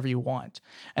make it whatever you want.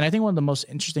 And I think one of the most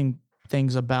interesting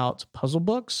things about puzzle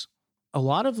books, a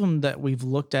lot of them that we've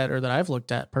looked at or that I've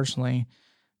looked at personally,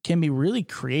 can be really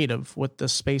creative with the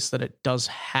space that it does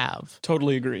have.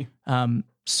 Totally agree.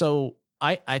 So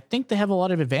I think they have a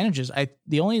lot of advantages.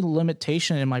 The only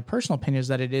limitation, in my personal opinion, is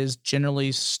that it is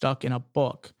generally stuck in a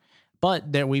book.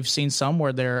 But there we've seen some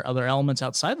where there are other elements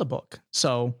outside the book.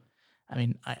 So, I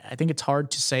mean, I think it's hard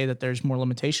to say that there's more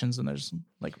limitations than there's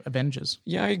like advantages.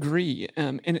 Yeah, I agree.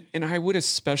 And I would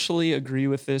especially agree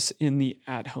with this in the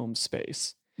at-home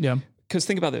space. Yeah. Because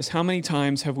think about this. How many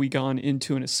times have we gone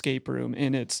into an escape room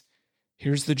and it's,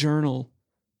 here's the journal,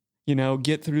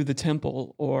 get through the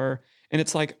temple, and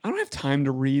it's like, I don't have time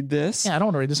to read this. Yeah, I don't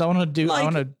want to read this. I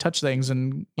want to touch things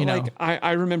and,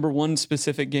 I remember one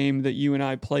specific game that you and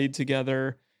I played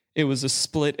together. It was a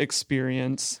split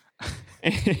experience.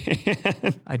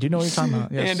 I do know what you're talking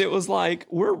about. Yes. And it was like,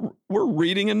 we're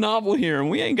reading a novel here and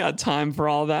we ain't got time for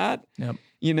all that. Yep.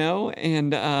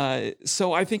 And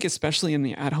so I think especially in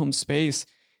the at-home space,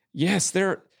 yes,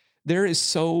 there is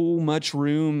so much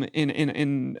room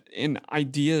in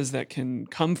ideas that can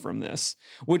come from this,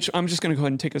 which I'm just going to go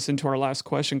ahead and take us into our last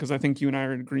question, because I think you and I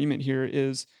are in agreement here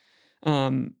is,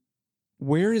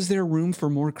 where is there room for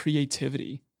more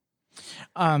creativity?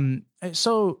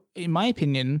 So in my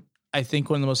opinion, I think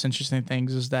one of the most interesting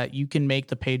things is that you can make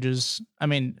the pages. I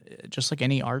mean, just like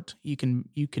any art,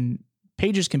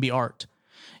 pages can be art.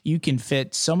 You can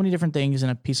fit so many different things in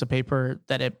a piece of paper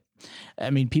that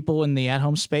people in the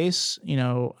at-home space,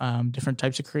 different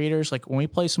types of creators, like when we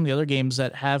play some of the other games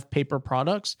that have paper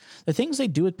products, the things they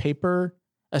do with paper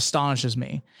astonishes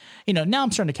me. Now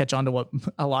I'm starting to catch on to what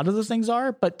a lot of the things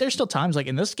are, but there's still times like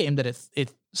in this game that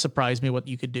it surprised me what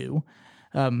you could do.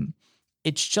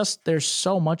 It's just, there's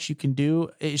so much you can do.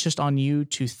 It's just on you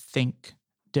to think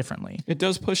differently. It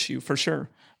does push you for sure.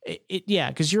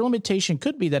 Yeah, because your limitation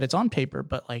could be that it's on paper,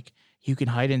 but like you can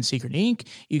hide in secret ink.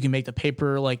 You can make the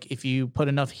paper, like if you put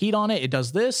enough heat on it, it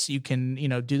does this. You can,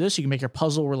 do this. You can make your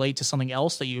puzzle relate to something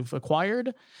else that you've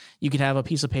acquired. You can have a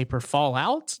piece of paper fall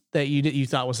out that you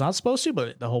thought was not supposed to,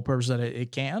 but the whole purpose that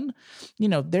it can.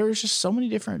 There's just so many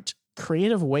different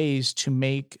creative ways to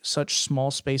make such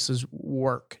small spaces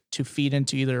work to feed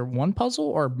into either one puzzle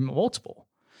or multiple.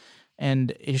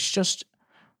 And it's just,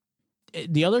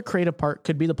 the other creative part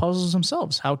could be the puzzles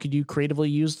themselves. How could you creatively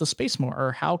use the space more?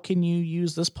 Or how can you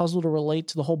use this puzzle to relate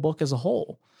to the whole book as a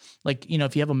whole? Like,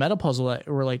 if you have a meta puzzle that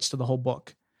relates to the whole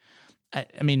book.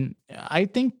 I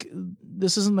think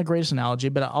this isn't the greatest analogy,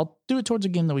 but I'll do it towards a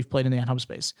game that we've played in the at-home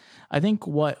space. I think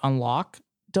what Unlock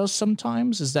does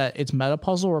sometimes is that its meta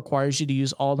puzzle requires you to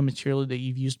use all the material that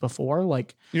you've used before.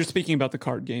 Like, you're speaking about the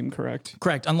card game, correct?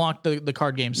 Correct. Unlock the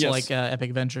card games, so yes. like Epic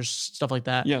Adventures, stuff like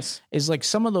that. Yes, is like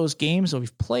some of those games that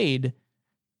we've played.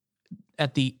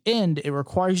 At the end, it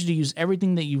requires you to use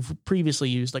everything that you've previously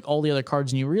used, like all the other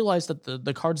cards, and you realize that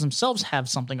the cards themselves have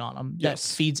something on them that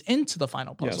feeds into the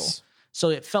final puzzle. Yes. So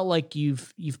it felt like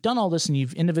you've done all this and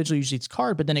you've individually used each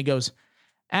card, but then it goes,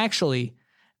 actually,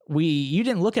 you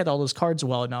didn't look at all those cards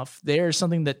well enough. There's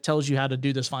something that tells you how to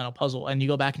do this final puzzle. And you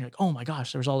go back and you're like, oh my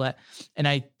gosh, there's all that. And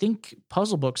I think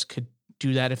puzzle books could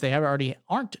do that if they already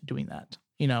aren't doing that.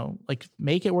 Like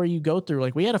make it where you go through.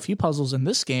 Like we had a few puzzles in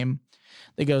this game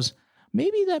that goes,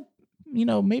 maybe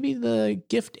the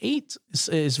gift 8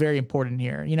 is very important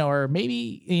here, or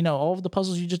maybe, all of the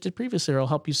puzzles you just did previously will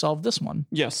help you solve this one.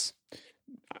 Yes.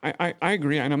 I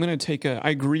agree. And I'm going to I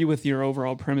agree with your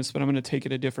overall premise, but I'm going to take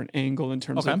it a different angle in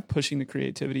terms of pushing the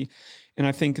creativity. And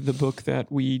I think the book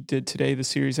that we did today, the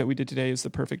series that we did today is the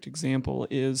perfect example,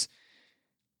 is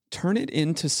turn it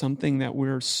into something that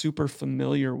we're super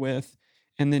familiar with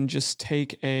and then just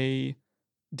take a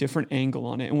different angle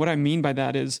on it. And what I mean by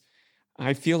that is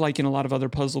I feel like in a lot of other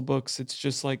puzzle books, it's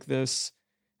just like this,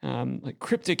 like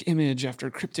cryptic image after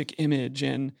cryptic image.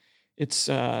 And it's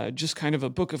just kind of a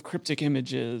book of cryptic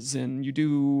images, and you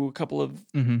do a couple of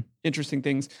interesting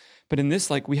things. But in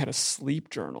this, like, we had a sleep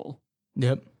journal.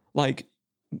 Yep. Like,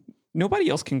 nobody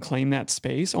else can claim that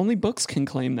space. Only books can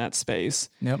claim that space.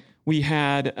 Yep. We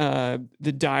had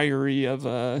the diary of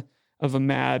a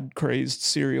mad, crazed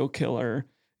serial killer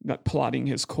plotting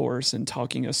his course and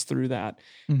talking us through that.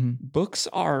 Books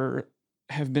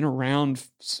have been around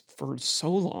for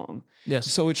so long.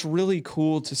 Yes. So it's really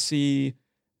cool to see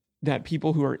that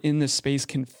people who are in this space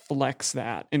can flex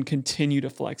that and continue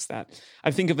to flex that. I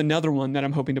think of another one that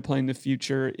I'm hoping to play in the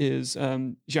future is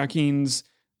Jacquin's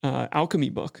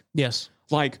alchemy book. Yes.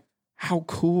 Like, how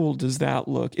cool does that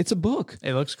look? It's a book.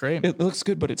 It looks great. It looks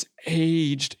good, but it's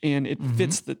aged and it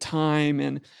fits the time.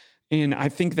 And I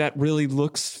think that really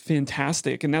looks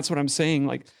fantastic. And that's what I'm saying.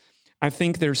 Like, I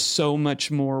think there's so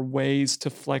much more ways to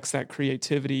flex that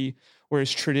creativity,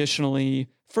 whereas traditionally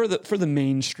for the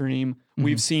mainstream,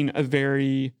 we've seen a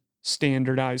very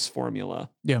standardized formula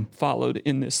followed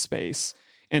in this space.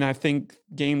 And I think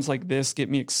games like this get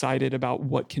me excited about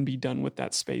what can be done with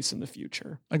that space in the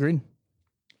future. Agreed.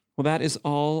 Well, that is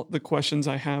all the questions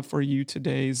I have for you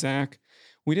today, Zach.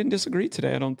 We didn't disagree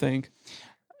today, I don't think.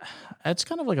 It's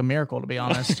kind of like a miracle, to be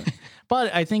honest.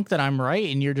 But I think that I'm right,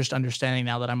 and you're just understanding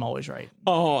now that I'm always right.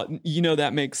 Oh,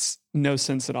 that makes no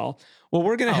sense at all. Well,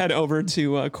 we're going to head over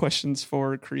to questions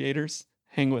for creators.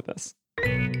 Hang with us.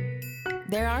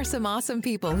 There are some awesome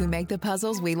people who make the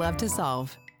puzzles we love to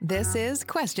solve. This is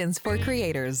Questions for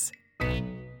Creators.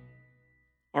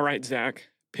 All right, Zach,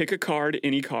 pick a card,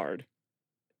 any card.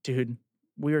 Dude,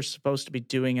 we are supposed to be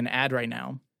doing an ad right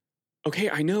now. Okay,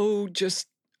 I know. Just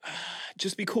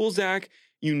be cool, Zach.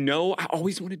 I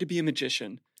always wanted to be a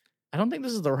magician. I don't think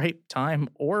this is the right time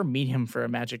or medium for a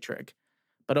magic trick.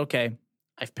 But okay,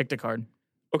 I've picked a card.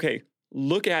 Okay,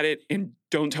 look at it and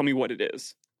don't tell me what it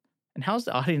is. And how's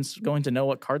the audience going to know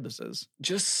what card this is?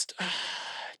 Just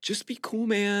be cool,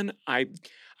 man. I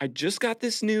just got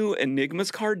this new Enigmas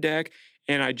card deck,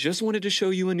 and I just wanted to show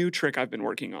you a new trick I've been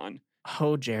working on.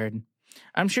 Oh, Jared,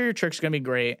 I'm sure your trick's going to be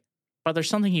great, but there's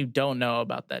something you don't know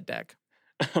about that deck.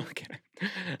 Okay,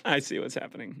 I see what's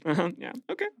happening. Yeah,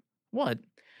 okay. What?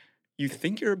 You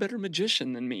think you're a better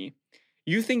magician than me.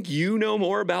 You think you know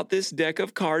more about this deck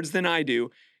of cards than I do.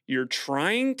 You're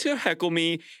trying to heckle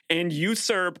me and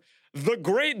usurp the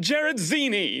great Jared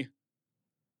Zini.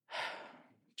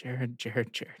 Jared.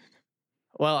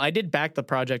 Well, I did back the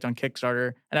project on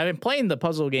Kickstarter, and I've been playing the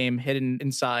puzzle game hidden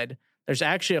inside. There's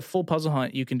actually a full puzzle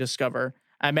hunt you can discover.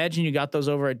 I imagine you got those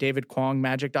over at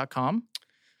davidkwongmagic.com.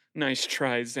 Nice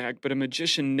try, Zach, but a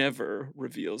magician never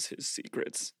reveals his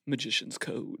secrets. Magician's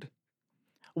code.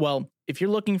 Well, if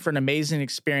you're looking for an amazing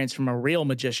experience from a real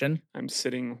magician, I'm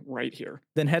sitting right here.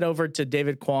 Then head over to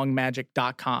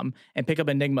davidkwongmagic.com and pick up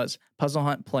Enigma's Puzzle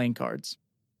Hunt playing cards.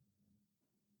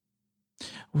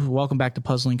 Welcome back to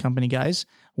Puzzling Company, guys.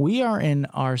 We are in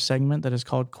our segment that is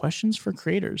called Questions for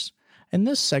Creators. In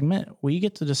this segment, we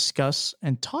get to discuss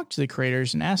and talk to the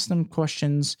creators and ask them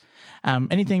questions,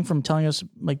 anything from telling us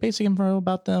like basic info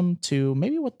about them to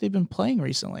maybe what they've been playing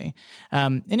recently.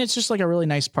 And it's just like a really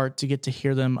nice part to get to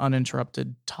hear them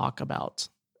uninterrupted talk about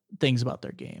things about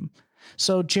their game.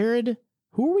 So, Jared,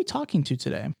 who are we talking to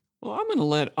today? Well, I'm going to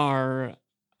let our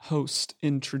host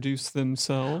introduce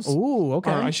themselves. Ooh,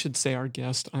 okay. Or I should say our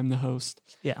guest. I'm the host.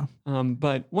 Yeah.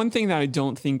 But one thing that I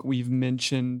don't think we've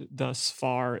mentioned thus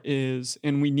far is,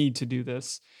 and we need to do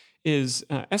this, is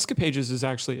Escapages is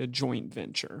actually a joint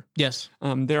venture. Yes.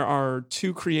 There are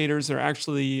two creators. They're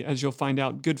actually, as you'll find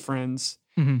out, good friends.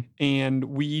 Mm-hmm. And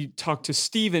we talked to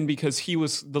Steven because he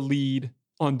was the lead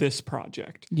on this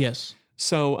project. Yes.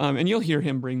 So, and you'll hear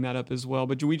him bring that up as well,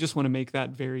 but we just want to make that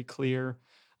very clear.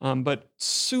 But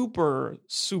super,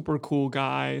 super cool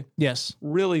guy. Yes.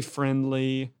 Really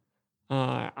friendly.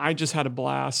 I just had a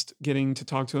blast getting to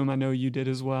talk to him. I know you did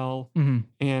as well. Mm-hmm.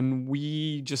 And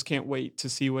we just can't wait to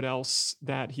see what else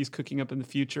that he's cooking up in the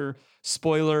future.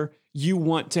 Spoiler, you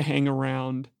want to hang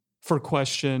around for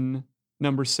question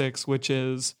number 6, which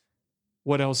is,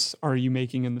 what else are you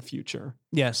making in the future?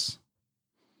 Yes.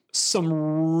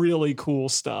 Some really cool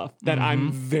stuff that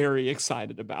I'm very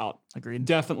excited about. Agreed.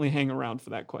 Definitely hang around for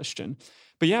that question.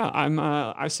 But yeah,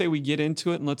 I say we get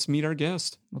into it and let's meet our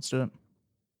guest. Let's do it.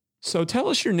 So tell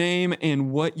us your name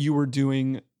and what you were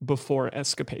doing before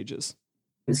Escapages.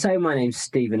 So my name's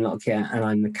Stephen Lockyer and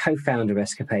I'm the co-founder of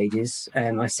Escapages.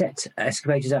 I set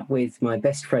Escapages up with my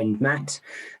best friend, Matt,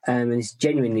 and he's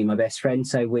genuinely my best friend.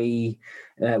 So we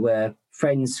were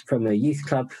friends from a youth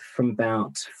club from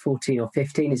about 14 or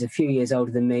 15. He's a few years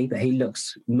older than me, but he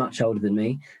looks much older than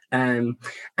me.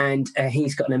 And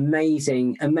he's got an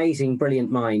amazing,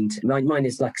 brilliant mind. Mine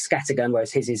is like scattergun,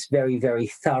 whereas his is very, very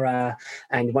thorough.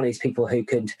 And one of these people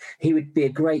he would be a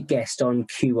great guest on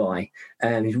QI.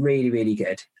 He's really, really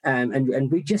good.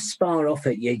 And we just spar off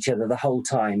at each other the whole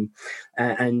time.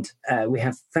 And we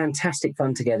have fantastic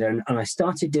fun together. And I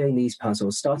started doing these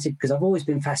puzzles, because I've always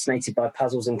been fascinated by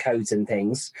puzzles and codes and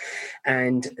things,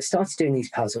 and started doing these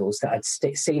puzzles that I'd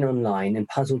seen online and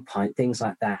puzzle things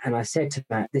like that. And I said to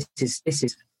Matt, this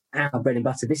is our bread and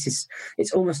butter.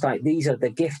 It's almost like these are the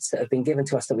gifts that have been given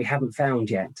to us that we haven't found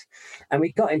yet. And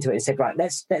we got into it and said, right,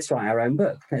 let's write our own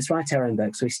book. Let's write our own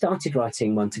book. So we started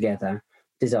writing one together.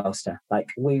 Disaster. Like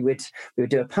we would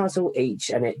do a puzzle each,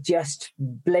 and it just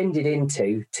blended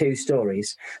into two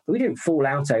stories. But we didn't fall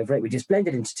out over it. We just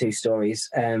blended into two stories.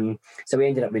 So we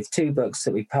ended up with two books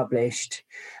that we published,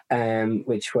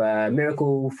 which were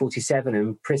Miracle 47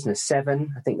 and Prisoner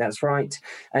 7. I think that's right.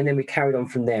 And then we carried on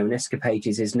from there. And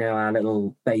Escapages is now our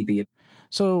little baby.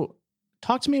 So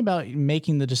talk to me about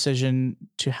making the decision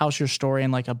to house your story in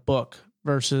like a book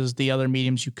versus the other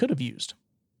mediums you could have used.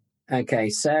 Okay,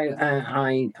 so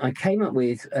I came up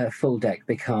with Full Deck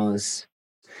because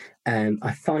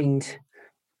I find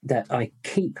that I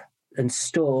keep and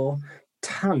store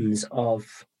tons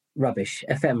of rubbish,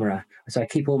 ephemera. So I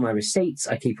keep all my receipts,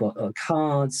 I keep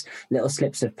cards, little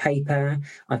slips of paper.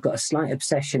 I've got a slight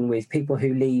obsession with people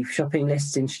who leave shopping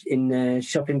lists in the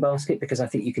shopping basket, because I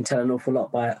think you can tell an awful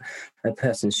lot by a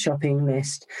person's shopping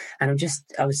list. And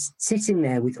I was sitting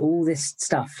there with all this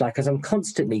stuff, like, as I'm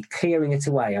constantly clearing it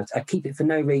away. I keep it for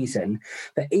no reason.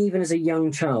 But even as a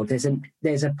young child,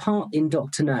 there's a part in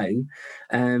Dr. No,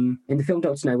 in the film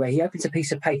Dr. No, where he opens a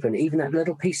piece of paper, and even that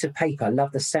little piece of paper, I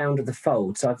love the sound of the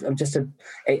fold. So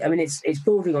it's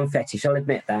bordering on fetish, I'll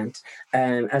admit that,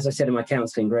 as I said in my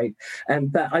counselling group.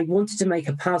 But I wanted to make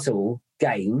a puzzle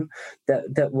game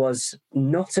that was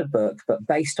not a book, but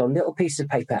based on little pieces of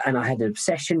paper. And I had an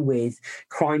obsession with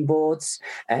crime boards.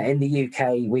 In the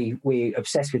UK, we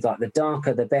obsessed with like the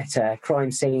darker, the better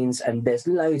crime scenes. And there's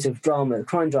loads of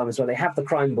crime dramas where they have the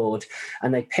crime board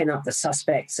and they pin up the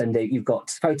suspects, and you've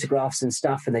got photographs and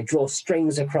stuff, and they draw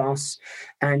strings across.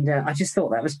 And I just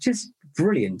thought that was just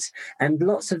brilliant. And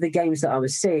lots of the games that I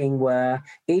was seeing were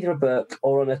either a book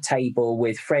or on a table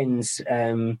with friends,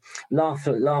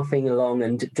 laughing along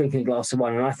and drinking a glass of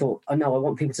wine. And I thought, oh no, I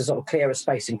want people to sort of clear a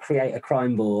space and create a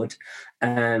crime board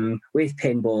with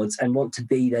pin boards, and want to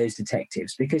be those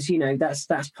detectives, because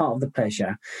that's part of the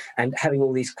pleasure. And having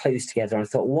all these clues together, I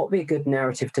thought, what would be a good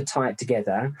narrative to tie it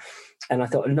together? And I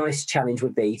thought a nice challenge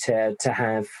would be to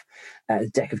have a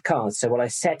deck of cards. So what I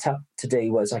set up to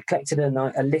do was I collected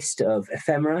a list of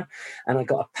ephemera, and I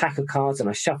got a pack of cards, and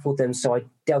I shuffled them. So I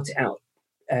dealt it out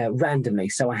randomly.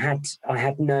 So I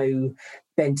had no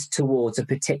bent towards a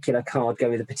particular card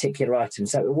going with a particular item.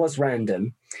 So it was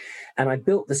random. And I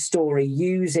built the story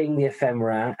using the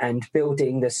ephemera and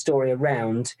building the story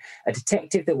around a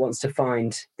detective that wants to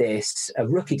find a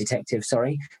rookie detective,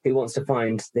 who wants to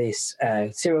find this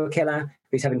serial killer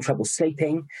who's having trouble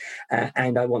sleeping.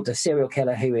 And I want a serial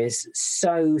killer who is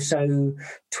so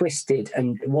twisted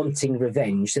and wanting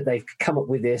revenge that they've come up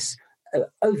with this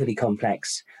overly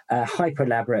complex, hyper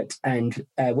elaborate, and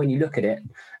when you look at it,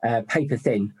 paper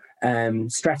thin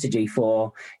strategy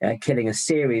for killing a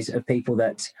series of people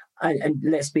that. And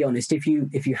let's be honest, if you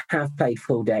have played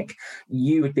Full Deck,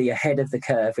 you would be ahead of the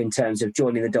curve in terms of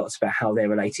joining the dots about how they're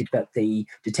related, but the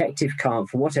detective can't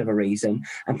for whatever reason.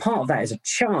 And part of that is a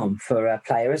charm for a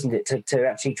player, isn't it, to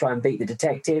actually try and beat the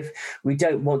detective. We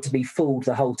don't want to be fooled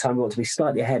the whole time. We want to be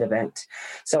slightly ahead of it.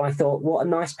 So I thought, what a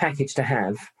nice package to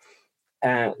have.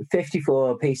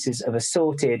 54 pieces of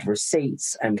assorted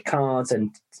receipts and cards and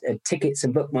tickets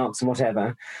and bookmarks and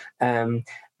whatever,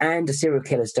 and a serial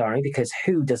killer's diary, because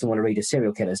who doesn't want to read a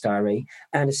serial killer's diary,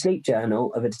 and a sleep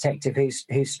journal of a detective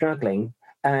who's struggling.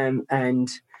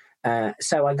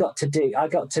 So I got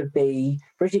to be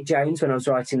Bridget Jones when I was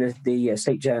writing the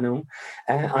sleep journal.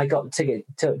 I got to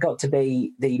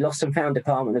be the lost and found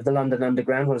department of the London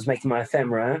Underground when I was making my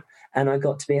ephemera, and I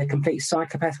got to be a complete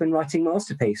psychopath when writing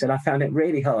Masterpiece. And I found it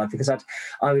really hard because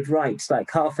I would write like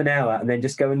half an hour and then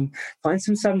just go and find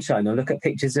some sunshine or look at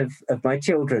pictures of my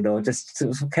children, or just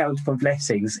sort of count my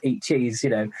blessings, eat cheese.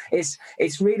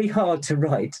 It's really hard to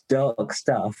write dark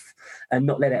stuff and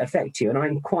not let it affect you. And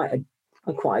I'm quite a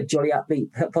jolly, upbeat,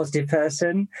 positive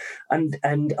person, and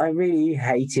I really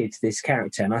hated this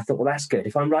character. And I thought, well, that's good.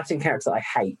 If I'm writing a character that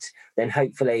I hate, then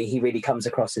hopefully he really comes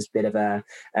across as a bit of a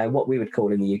what we would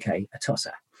call in the UK a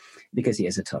tosser. because he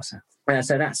is a tosser.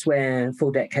 So that's where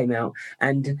Full Deck came out.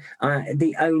 And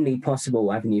the only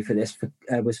possible avenue for this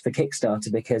was for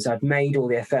Kickstarter, because I'd made all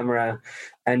the ephemera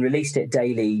and released it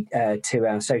daily to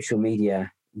our social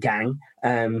media gang.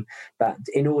 But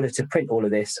in order to print all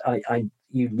of this,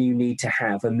 you need to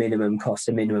have a minimum cost,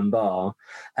 a minimum bar.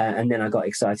 And then I got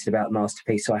excited about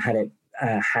Masterpiece. So I had it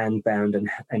hand bound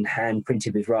and hand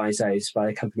printed with Rhizos by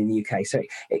a company in the UK. So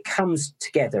it comes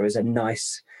together as a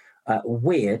nice,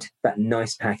 weird, but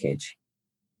nice package.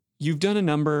 You've done a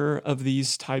number of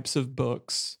these types of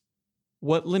books.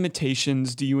 What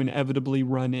limitations do you inevitably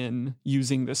run in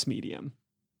using this medium?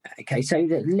 Okay, so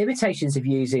the limitations of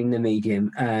using the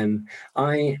medium.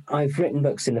 I've written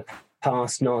books in the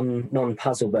past,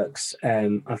 non-puzzle books.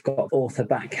 I've got author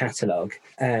back catalogue,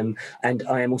 and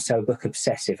I am also a book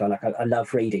obsessive. I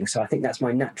love reading, so I think that's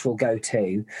my natural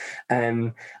go-to.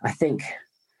 I think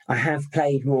I have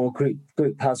played more group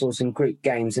puzzles and group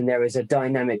games, and there is a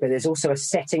dynamic, but there's also a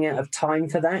setting out of time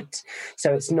for that.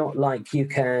 So it's not like you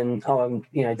can,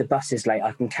 the bus is late,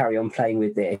 I can carry on playing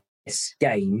with this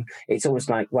game. It's almost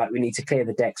like, right, we need to clear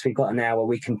the decks, we've got an hour,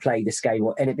 we can play this game,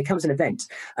 and it becomes an event.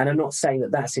 And I'm not saying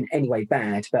that that's in any way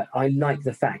bad, but I like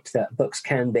the fact that books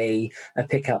can be a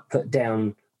pick up, put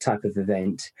down type of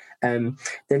event. The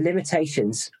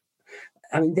limitations,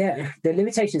 the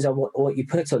limitations are what you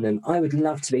put on them. I would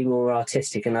love to be more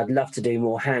artistic, and I'd love to do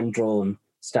more hand-drawn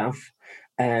stuff.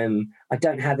 I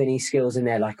don't have any skills in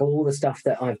there. Like all the stuff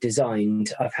that I've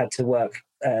designed, I've had to work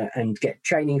and get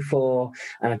training for,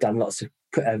 and I've done lots of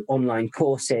online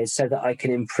courses so that I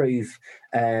can improve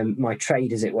my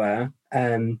trade, as it were.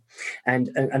 And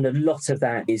a lot of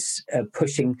that is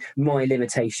pushing my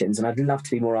limitations, and I'd love to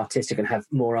be more artistic and have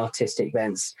more artistic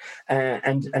events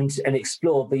and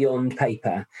explore beyond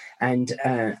paper. And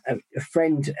a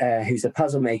friend who's a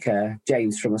puzzle maker,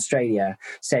 James from Australia,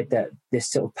 said that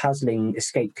this sort of puzzling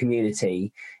escape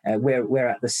community, we're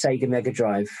at the Sega Mega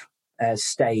Drive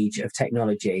stage of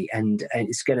technology, and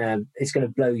it's gonna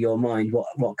blow your mind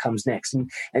what comes next.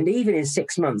 And even in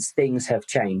 6 months, things have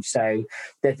changed. So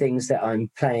the things that I'm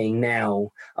playing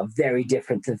now are very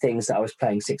different to the things that I was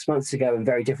playing 6 months ago, and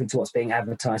very different to what's being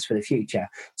advertised for the future.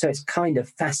 So it's kind of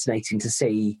fascinating to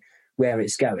see where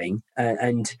it's going,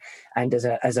 and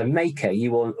as a maker,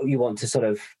 you want to sort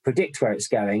of predict where it's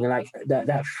going. Like that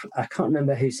I can't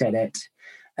remember who said it.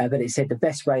 But it said the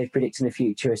best way of predicting the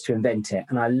future is to invent it.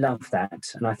 And I love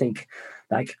that. And I think,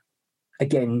 like,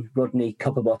 again, Rodney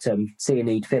Copperbottom, see a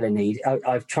need, fill a need.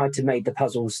 I've tried to make the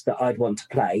puzzles that I'd want to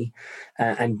play.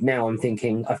 And now I'm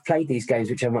thinking, I've played these games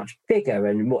which are much bigger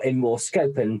and in more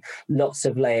scope, and lots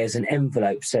of layers and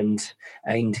envelopes and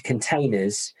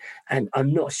containers. And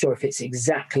I'm not sure if it's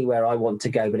exactly where I want to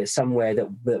go, but it's somewhere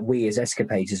that we as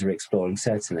escapades are exploring,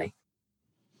 certainly.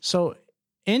 So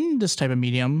in this type of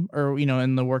medium, or,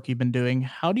 in the work you've been doing,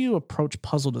 how do you approach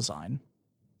puzzle design?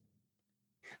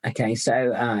 Okay,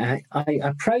 so I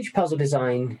approach puzzle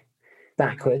design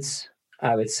backwards,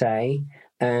 I would say.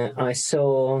 I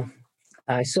saw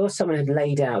someone had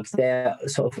laid out their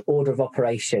sort of order of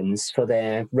operations for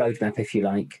their roadmap, if you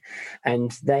like,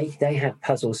 and they had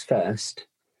puzzles first,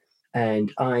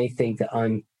 and I think that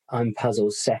I'm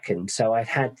puzzles second. So I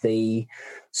had the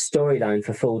storyline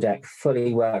for Full Deck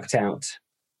fully worked out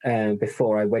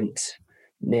before I went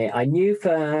near. I knew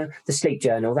for the Sleep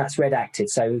Journal, that's redacted,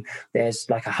 so there's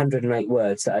like 108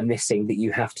 words that are missing that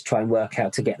you have to try and work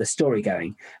out to get the story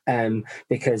going,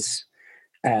 because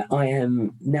I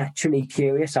am naturally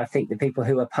curious. I think the people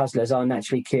who are puzzlers are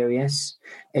naturally curious.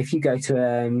 If you go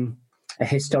to a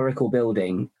historical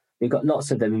building, we've got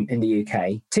lots of them in the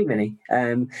UK, too many,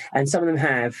 and some of them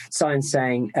have signs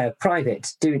saying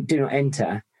private, do not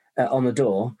enter, on the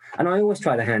door, and I always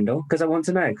try the handle because I want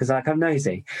to know, because I'm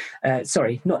nosy.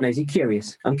 Sorry, not nosy,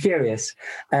 curious. I'm curious,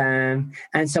 and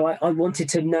so I wanted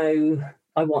to know.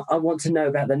 I want to know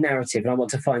about the narrative, and I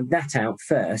want to find that out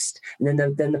first, and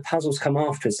then the puzzles come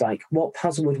afterwards. Like, what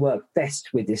puzzle would work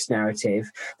best with this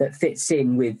narrative that fits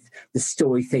in with the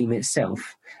story theme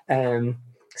itself?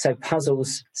 So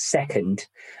puzzles second.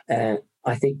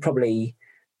 I think probably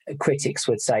critics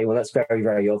would say, well, that's very,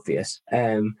 very obvious.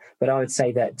 But I would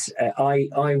say that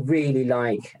I really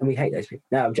like, and we hate those people.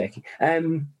 No, I'm joking.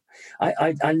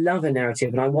 I love a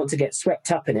narrative, and I want to get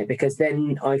swept up in it, because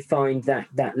then I find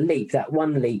that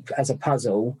one leap as a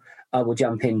puzzle I will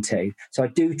jump into. So I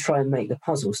do try and make the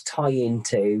puzzles tie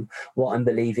into what I'm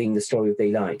believing the story would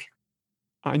be like.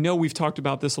 I know we've talked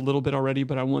about this a little bit already,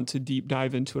 but I want to deep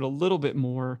dive into it a little bit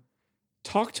more.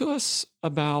 Talk to us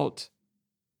about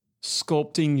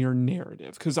sculpting your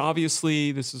narrative, because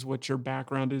obviously this is what your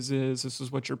background is. This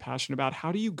is what you're passionate about.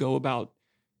 How do you go about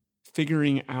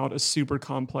figuring out a super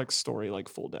complex story like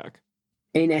Full Deck?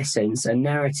 In essence, a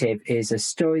narrative is a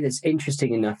story that's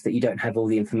interesting enough that you don't have all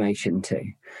the information to.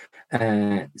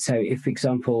 So, if, for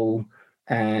example,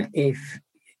 if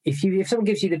someone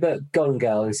gives you the book Gone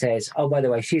Girl and says, "Oh, by the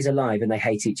way, she's alive," and they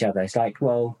hate each other, it's like,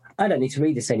 well, I don't need to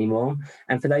read this anymore.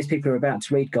 And for those people who are about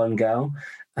to read Gone Girl,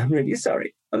 I'm really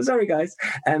sorry. I'm sorry, guys.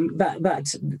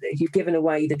 But you've given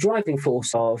away the driving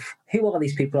force of who are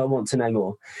these people? I want to know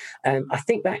more. I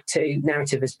think back to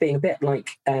narrative as being a bit like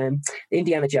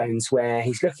Indiana Jones, where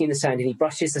he's looking in the sand and he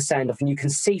brushes the sand off, and you can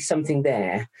see something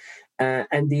there.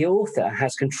 And the author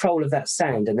has control of that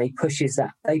sand, and they push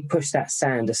that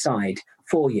sand aside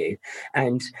for you.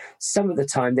 And some of the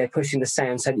time they're pushing the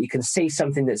sand so that you can see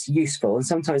something that's useful, and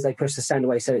sometimes they push the sand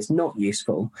away so it's not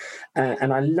useful.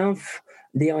 And I love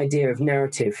the idea of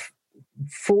narrative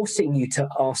forcing you to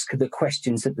ask the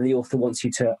questions that the author wants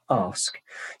you to ask.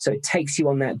 So it takes you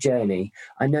on that journey.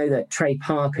 I know that Trey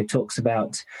Parker talks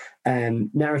about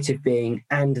narrative being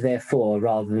and therefore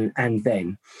rather than and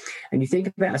then. And you think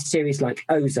about a series like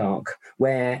Ozark,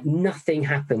 where nothing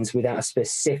happens without a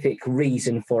specific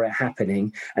reason for it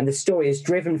happening. And the story is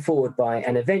driven forward by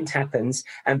an event happens,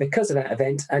 and because of that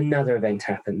event, another event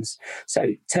happens. So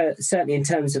certainly in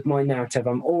terms of my narrative,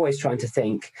 I'm always trying to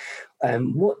think,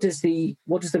 what does the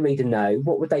reader know?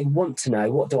 What would they want to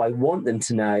know? What do I want them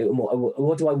to know? And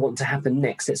what do I want to happen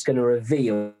next that's going to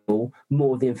reveal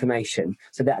more of the information?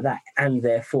 So that and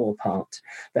therefore part.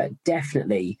 But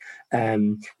definitely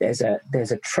there's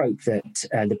a trope that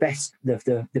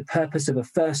the purpose of a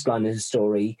first line of a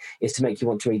story is to make you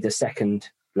want to read the second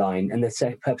line, and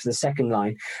the purpose of the second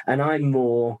line. And I'm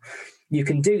more, you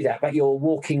can do that, but you're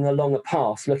walking along a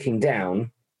path looking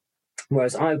down.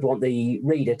 Whereas I want the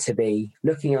reader to be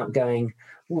looking up going,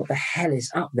 what the hell is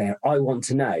up there? I want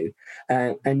to know.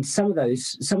 And some of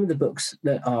the books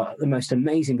that are the most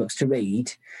amazing books to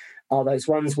read are those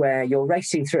ones where you're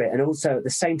racing through it and also at the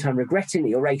same time regretting that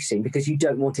you're racing because you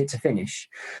don't want it to finish.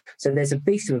 So there's a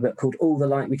beast of a book called All the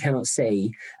Light We Cannot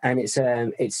See, and it's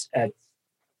a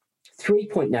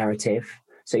 3-point narrative.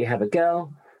 So you have a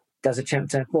girl does a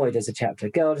chapter, boy does a chapter,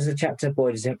 girl does a chapter, boy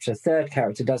does a chapter, third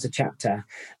character does a chapter.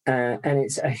 And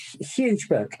it's a huge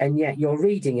book, and yet you're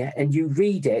reading it and you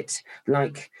read it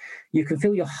like you can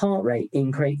feel your heart rate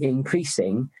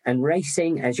increasing and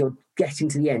racing as you're getting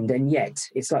to the end, and yet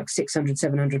it's like 600,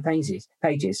 700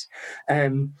 pages.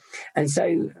 And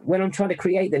so when I'm trying to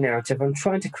create the narrative, I'm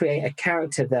trying to create a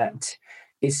character that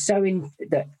is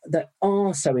that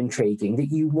are so intriguing that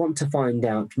you want to find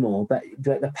out more, but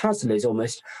the puzzle is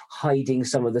almost hiding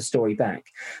some of the story back.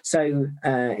 So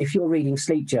if you're reading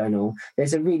Sleep Journal,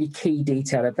 there's a really key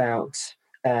detail about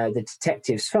the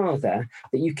detective's father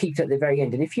that you keep at the very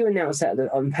end. And if you announce that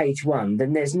on page 1,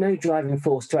 then there's no driving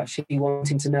force to actually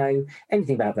wanting to know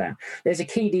anything about that. There's a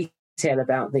key detail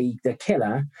about the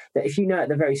killer that if you know at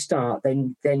the very start,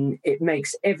 then it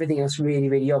makes everything else really,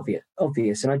 really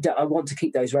obvious. And I want to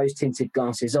keep those rose-tinted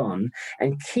glasses on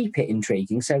and keep it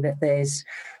intriguing so that there's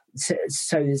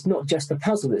not just the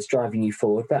puzzle that's driving you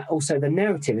forward, but also the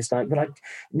narrative is like, but I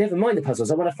never mind the puzzles.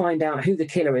 I want to find out who the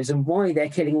killer is and why they're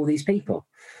killing all these people,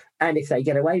 and if they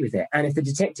get away with it, and if the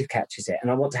detective catches it. And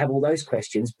I want to have all those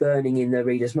questions burning in the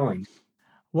reader's mind.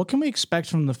 What can we expect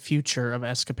from the future of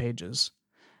Escapages?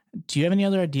 Do you have any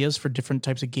other ideas for different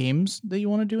types of games that you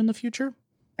want to do in the future?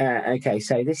 Okay,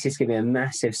 so this is going to be a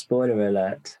massive spoiler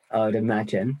alert, I would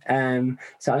imagine.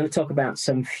 So I'm going to talk about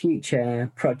some future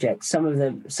projects. Some of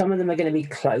them are going to be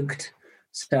cloaked.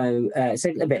 So it's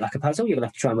a bit like a puzzle. You're going to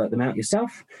have to try and work them out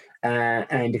yourself.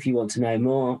 And if you want to know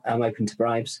more, I'm open to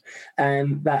bribes.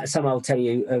 But some I'll tell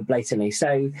you blatantly.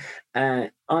 So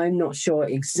I'm not sure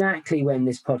exactly when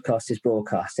this podcast is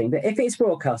broadcasting, but if it's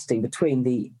broadcasting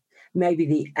between maybe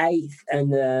the 8th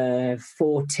and the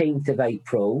 14th of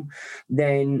April,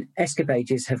 then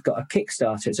Escapages have got a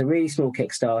Kickstarter. It's a really small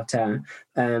Kickstarter,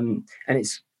 and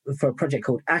it's for a project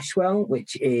called Ashwell,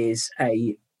 which is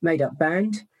a made-up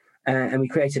band. And we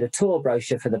created a tour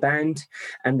brochure for the band,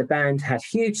 and the band had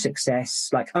huge success,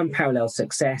 like unparalleled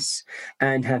success,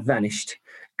 and have vanished.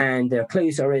 And their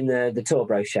clues are in the tour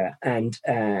brochure. And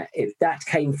that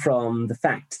came from the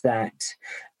fact that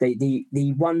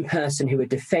the one person who would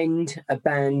defend a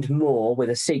band more with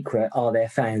a secret are their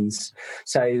fans.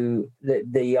 So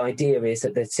the idea is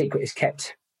that the secret is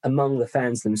kept among the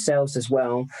fans themselves as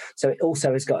well. So it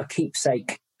also has got a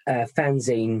keepsake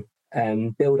fanzine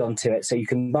build onto it. So you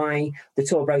can buy the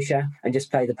tour brochure and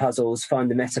just play the puzzles,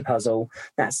 find the meta puzzle.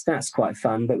 That's quite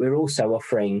fun. But we're also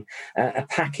offering a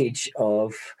package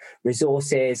of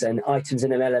resources and items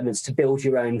and elements to build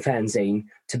your own fanzine,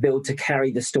 to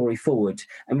carry the story forward.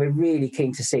 And we're really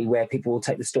keen to see where people will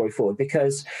take the story forward,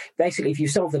 because basically if you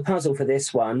solve the puzzle for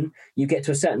this one, you get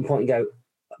to a certain point and go,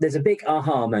 there's a big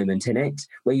aha moment in it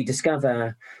where you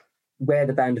discover where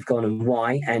the band have gone and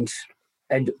why, and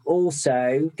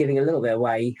also giving a little bit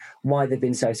away why they've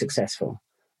been so successful,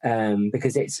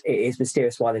 because it is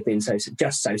mysterious why they've been so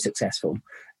successful.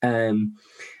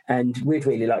 And we'd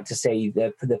really like to see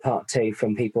the part 2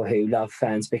 from people who love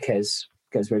fans, because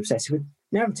we're obsessed with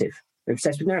narrative.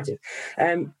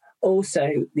 Also,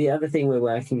 the other thing we're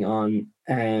working on,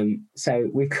 so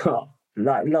we've got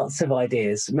lots of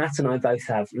ideas. Matt and I both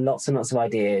have lots and lots of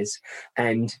ideas,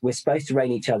 and we're supposed to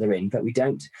rein each other in, but we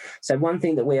don't. So one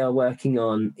thing that we are working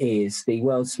on is the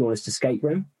world's smallest escape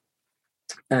room,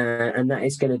 and that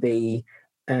is going to be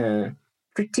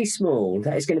pretty small.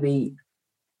 That is going to be,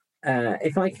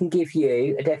 if I can give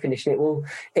you a definition,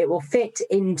 it will fit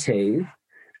into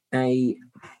a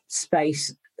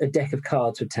space a deck of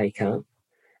cards would take up.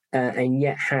 And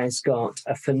yet has got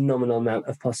a phenomenal amount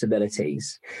of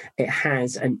possibilities. It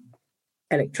has an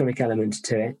electronic element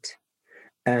to it,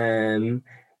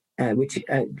 which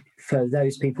for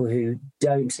those people who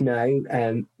don't know,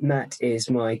 Matt is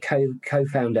my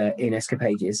co-founder in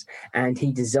Escapages, and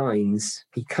he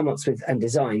comes up with and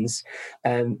designs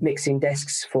mixing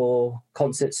desks for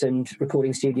concerts and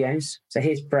recording studios. So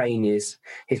his brain is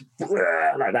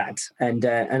like that, and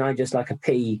I just like a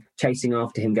pea chasing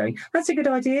after him, going, "That's a good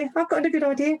idea. I've got a good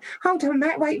idea. Hold on,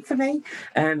 Matt, wait for me."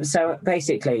 So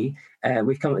basically,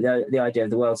 we've come up with the idea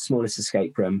of the world's smallest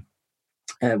escape room.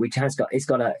 Which it's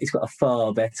got a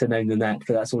far better name than that,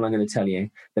 but that's all I'm going to tell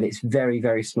you. But it's very,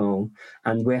 very small,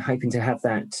 and we're hoping to have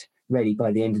that ready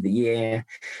by the end of the year.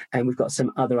 And we've got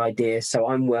some other ideas. So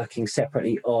I'm working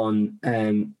separately on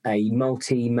a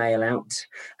multi-mail out,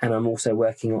 and I'm also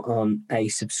working on a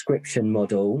subscription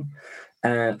model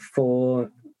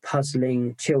for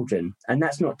puzzling children. And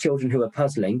that's not children who are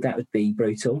puzzling, that would be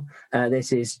brutal.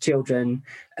 This is children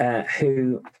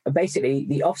who are basically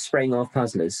the offspring of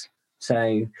puzzlers.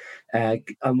 So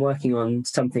I'm working on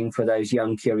something for those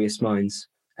young, curious minds,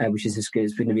 which is going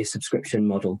to be a subscription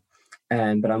model.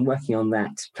 But I'm working on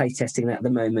that, playtesting that at the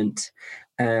moment.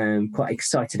 Quite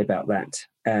excited about that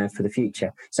for the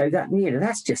future. So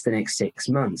that's just the next 6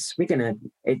 months.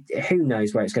 Who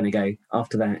knows where it's going to go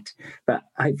after that? But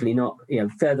hopefully not,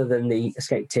 further than the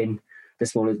escape tin,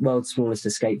 the world's smallest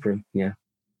escape room. Yeah.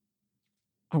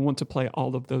 I want to play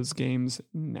all of those games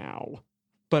now.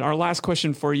 But our last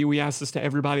question for you, we ask this to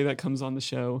everybody that comes on the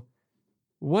show.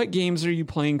 What games are you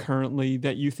playing currently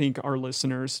that you think our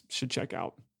listeners should check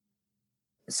out?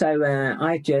 So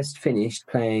I just finished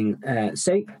playing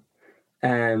Soup,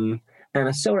 and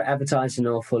I saw it advertised an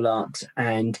awful lot.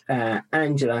 And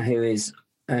Angela, who's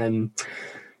on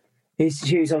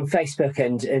Facebook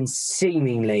and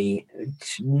seemingly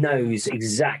knows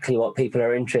exactly what people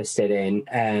are interested in.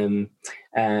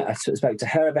 I spoke to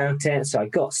her about it, so I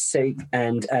got Soup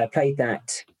and played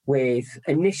that with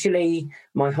initially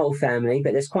my whole family,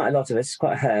 but there's quite a lot of us,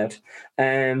 quite a herd.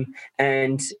 I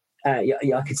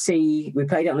could see, we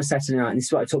played it on a Saturday night, and this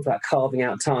is what I talked about, carving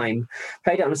out time.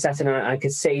 Played it on a Saturday night, I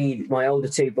could see my older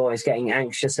 2 boys getting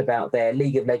anxious about their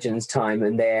League of Legends time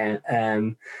and their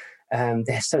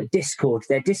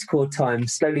Discord time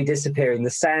slowly disappearing, the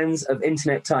sands of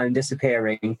internet time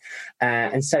disappearing,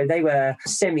 and so they were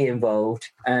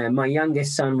semi-involved. My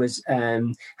youngest son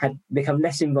had become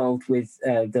less involved with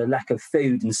the lack of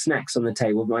food and snacks on the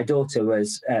table. My daughter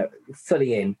was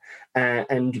fully in,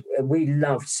 and we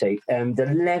loved Soup.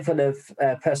 The level of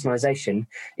personalization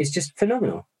is just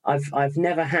phenomenal. I've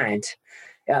never had,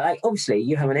 obviously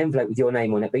you have an envelope with your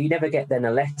name on it, but you never get then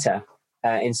a letter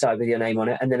inside with your name on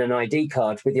it, and then an ID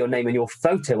card with your name and your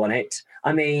photo on it.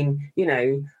 I mean,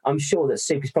 I'm sure that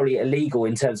Soup is probably illegal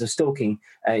in terms of stalking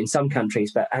in some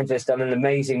countries, but Angela's done an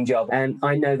amazing job. And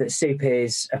I know that Soup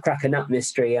is a crack a nut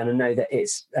mystery, and I know that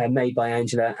it's made by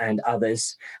Angela and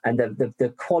others, and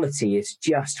the quality is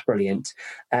just brilliant.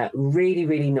 Really,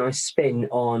 really nice spin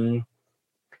on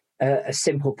a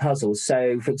simple puzzle.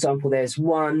 So, for example, there's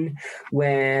one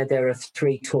where there are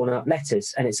 3 torn up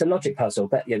letters, and it's a logic puzzle,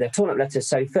 but they're torn up letters.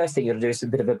 So first thing you've got to do is a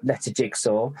bit of a letter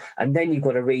jigsaw, and then you've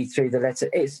got to read through the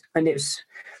letter. It's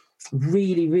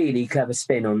really, really clever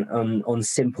spin on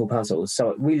simple puzzles.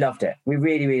 So we loved it. We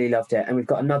really, really loved it. And we've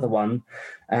got another one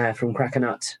from Crack a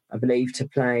Nut, I believe, to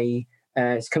play.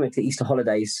 It's coming to the Easter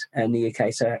holidays in the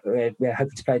UK, so we're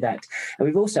hoping to play that. And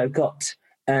we've also got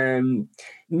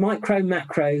Micro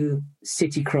Macro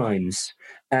City Crimes,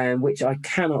 which I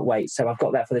cannot wait. So I've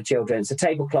got that for the children. It's a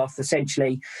tablecloth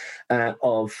essentially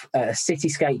of a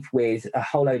cityscape with a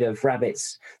whole load of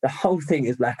rabbits. The whole thing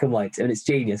is black and white, and it's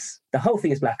genius. The whole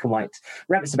thing is black and white.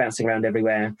 Rabbits are bouncing around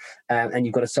everywhere, and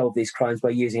you've got to solve these crimes by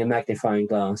using a magnifying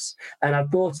glass. And I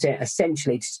bought it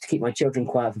essentially just to keep my children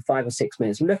quiet for 5 or 6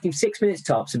 minutes. I'm looking 6 minutes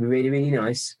tops would be really, really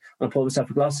nice. I'll pour myself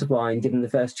a glass of wine, give them the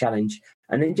first challenge,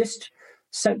 and then just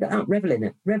soak that up, revel in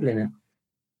it.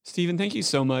 Stephen, thank you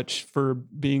so much for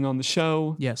being on the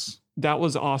show. Yes. That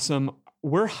was awesome.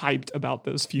 We're hyped about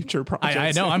those future projects.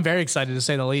 I know. I'm very excited to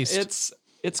say the least.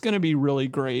 It's going to be really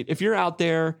great. If you're out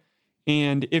there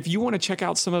and if you want to check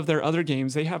out some of their other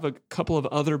games, they have a couple of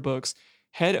other books.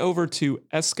 Head over to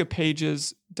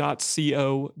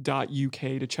escapages.co.uk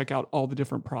to check out all the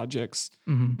different projects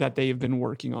that they have been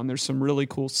working on. There's some really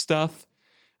cool stuff.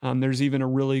 There's even a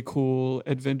really cool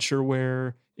adventure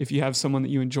where if you have someone that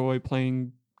you enjoy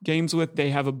playing games with,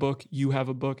 they have a book, you have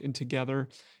a book, and together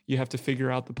you have to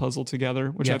figure out the puzzle together,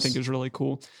 which I think is really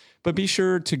cool. But be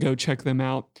sure to go check them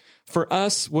out. For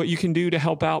us, what you can do to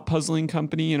help out Puzzling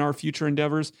Company in our future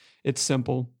endeavors, it's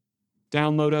simple.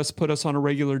 Download us, put us on a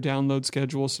regular download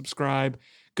schedule, subscribe,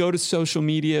 go to social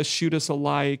media, shoot us a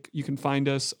like. You can find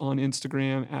us on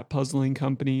Instagram at Puzzling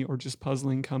Company or just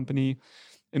Puzzling Company.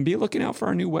 And be looking out for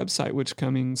our new website, which is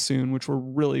coming soon, which we're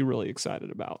really, really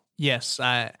excited about. Yes.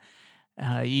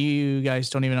 You guys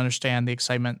don't even understand the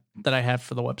excitement that I have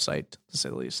for the website, to say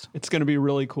the least. It's going to be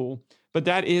really cool. But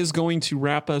that is going to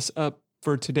wrap us up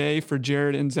for today. For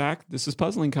Jared and Zach, this is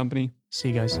Puzzling Company. See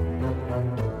you guys.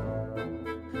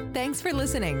 Thanks for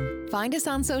listening. Find us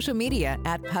on social media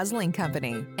at Puzzling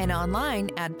Company and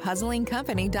online at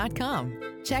puzzlingcompany.com.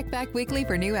 Check back weekly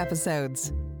for new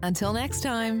episodes. Until next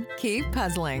time, keep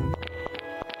puzzling.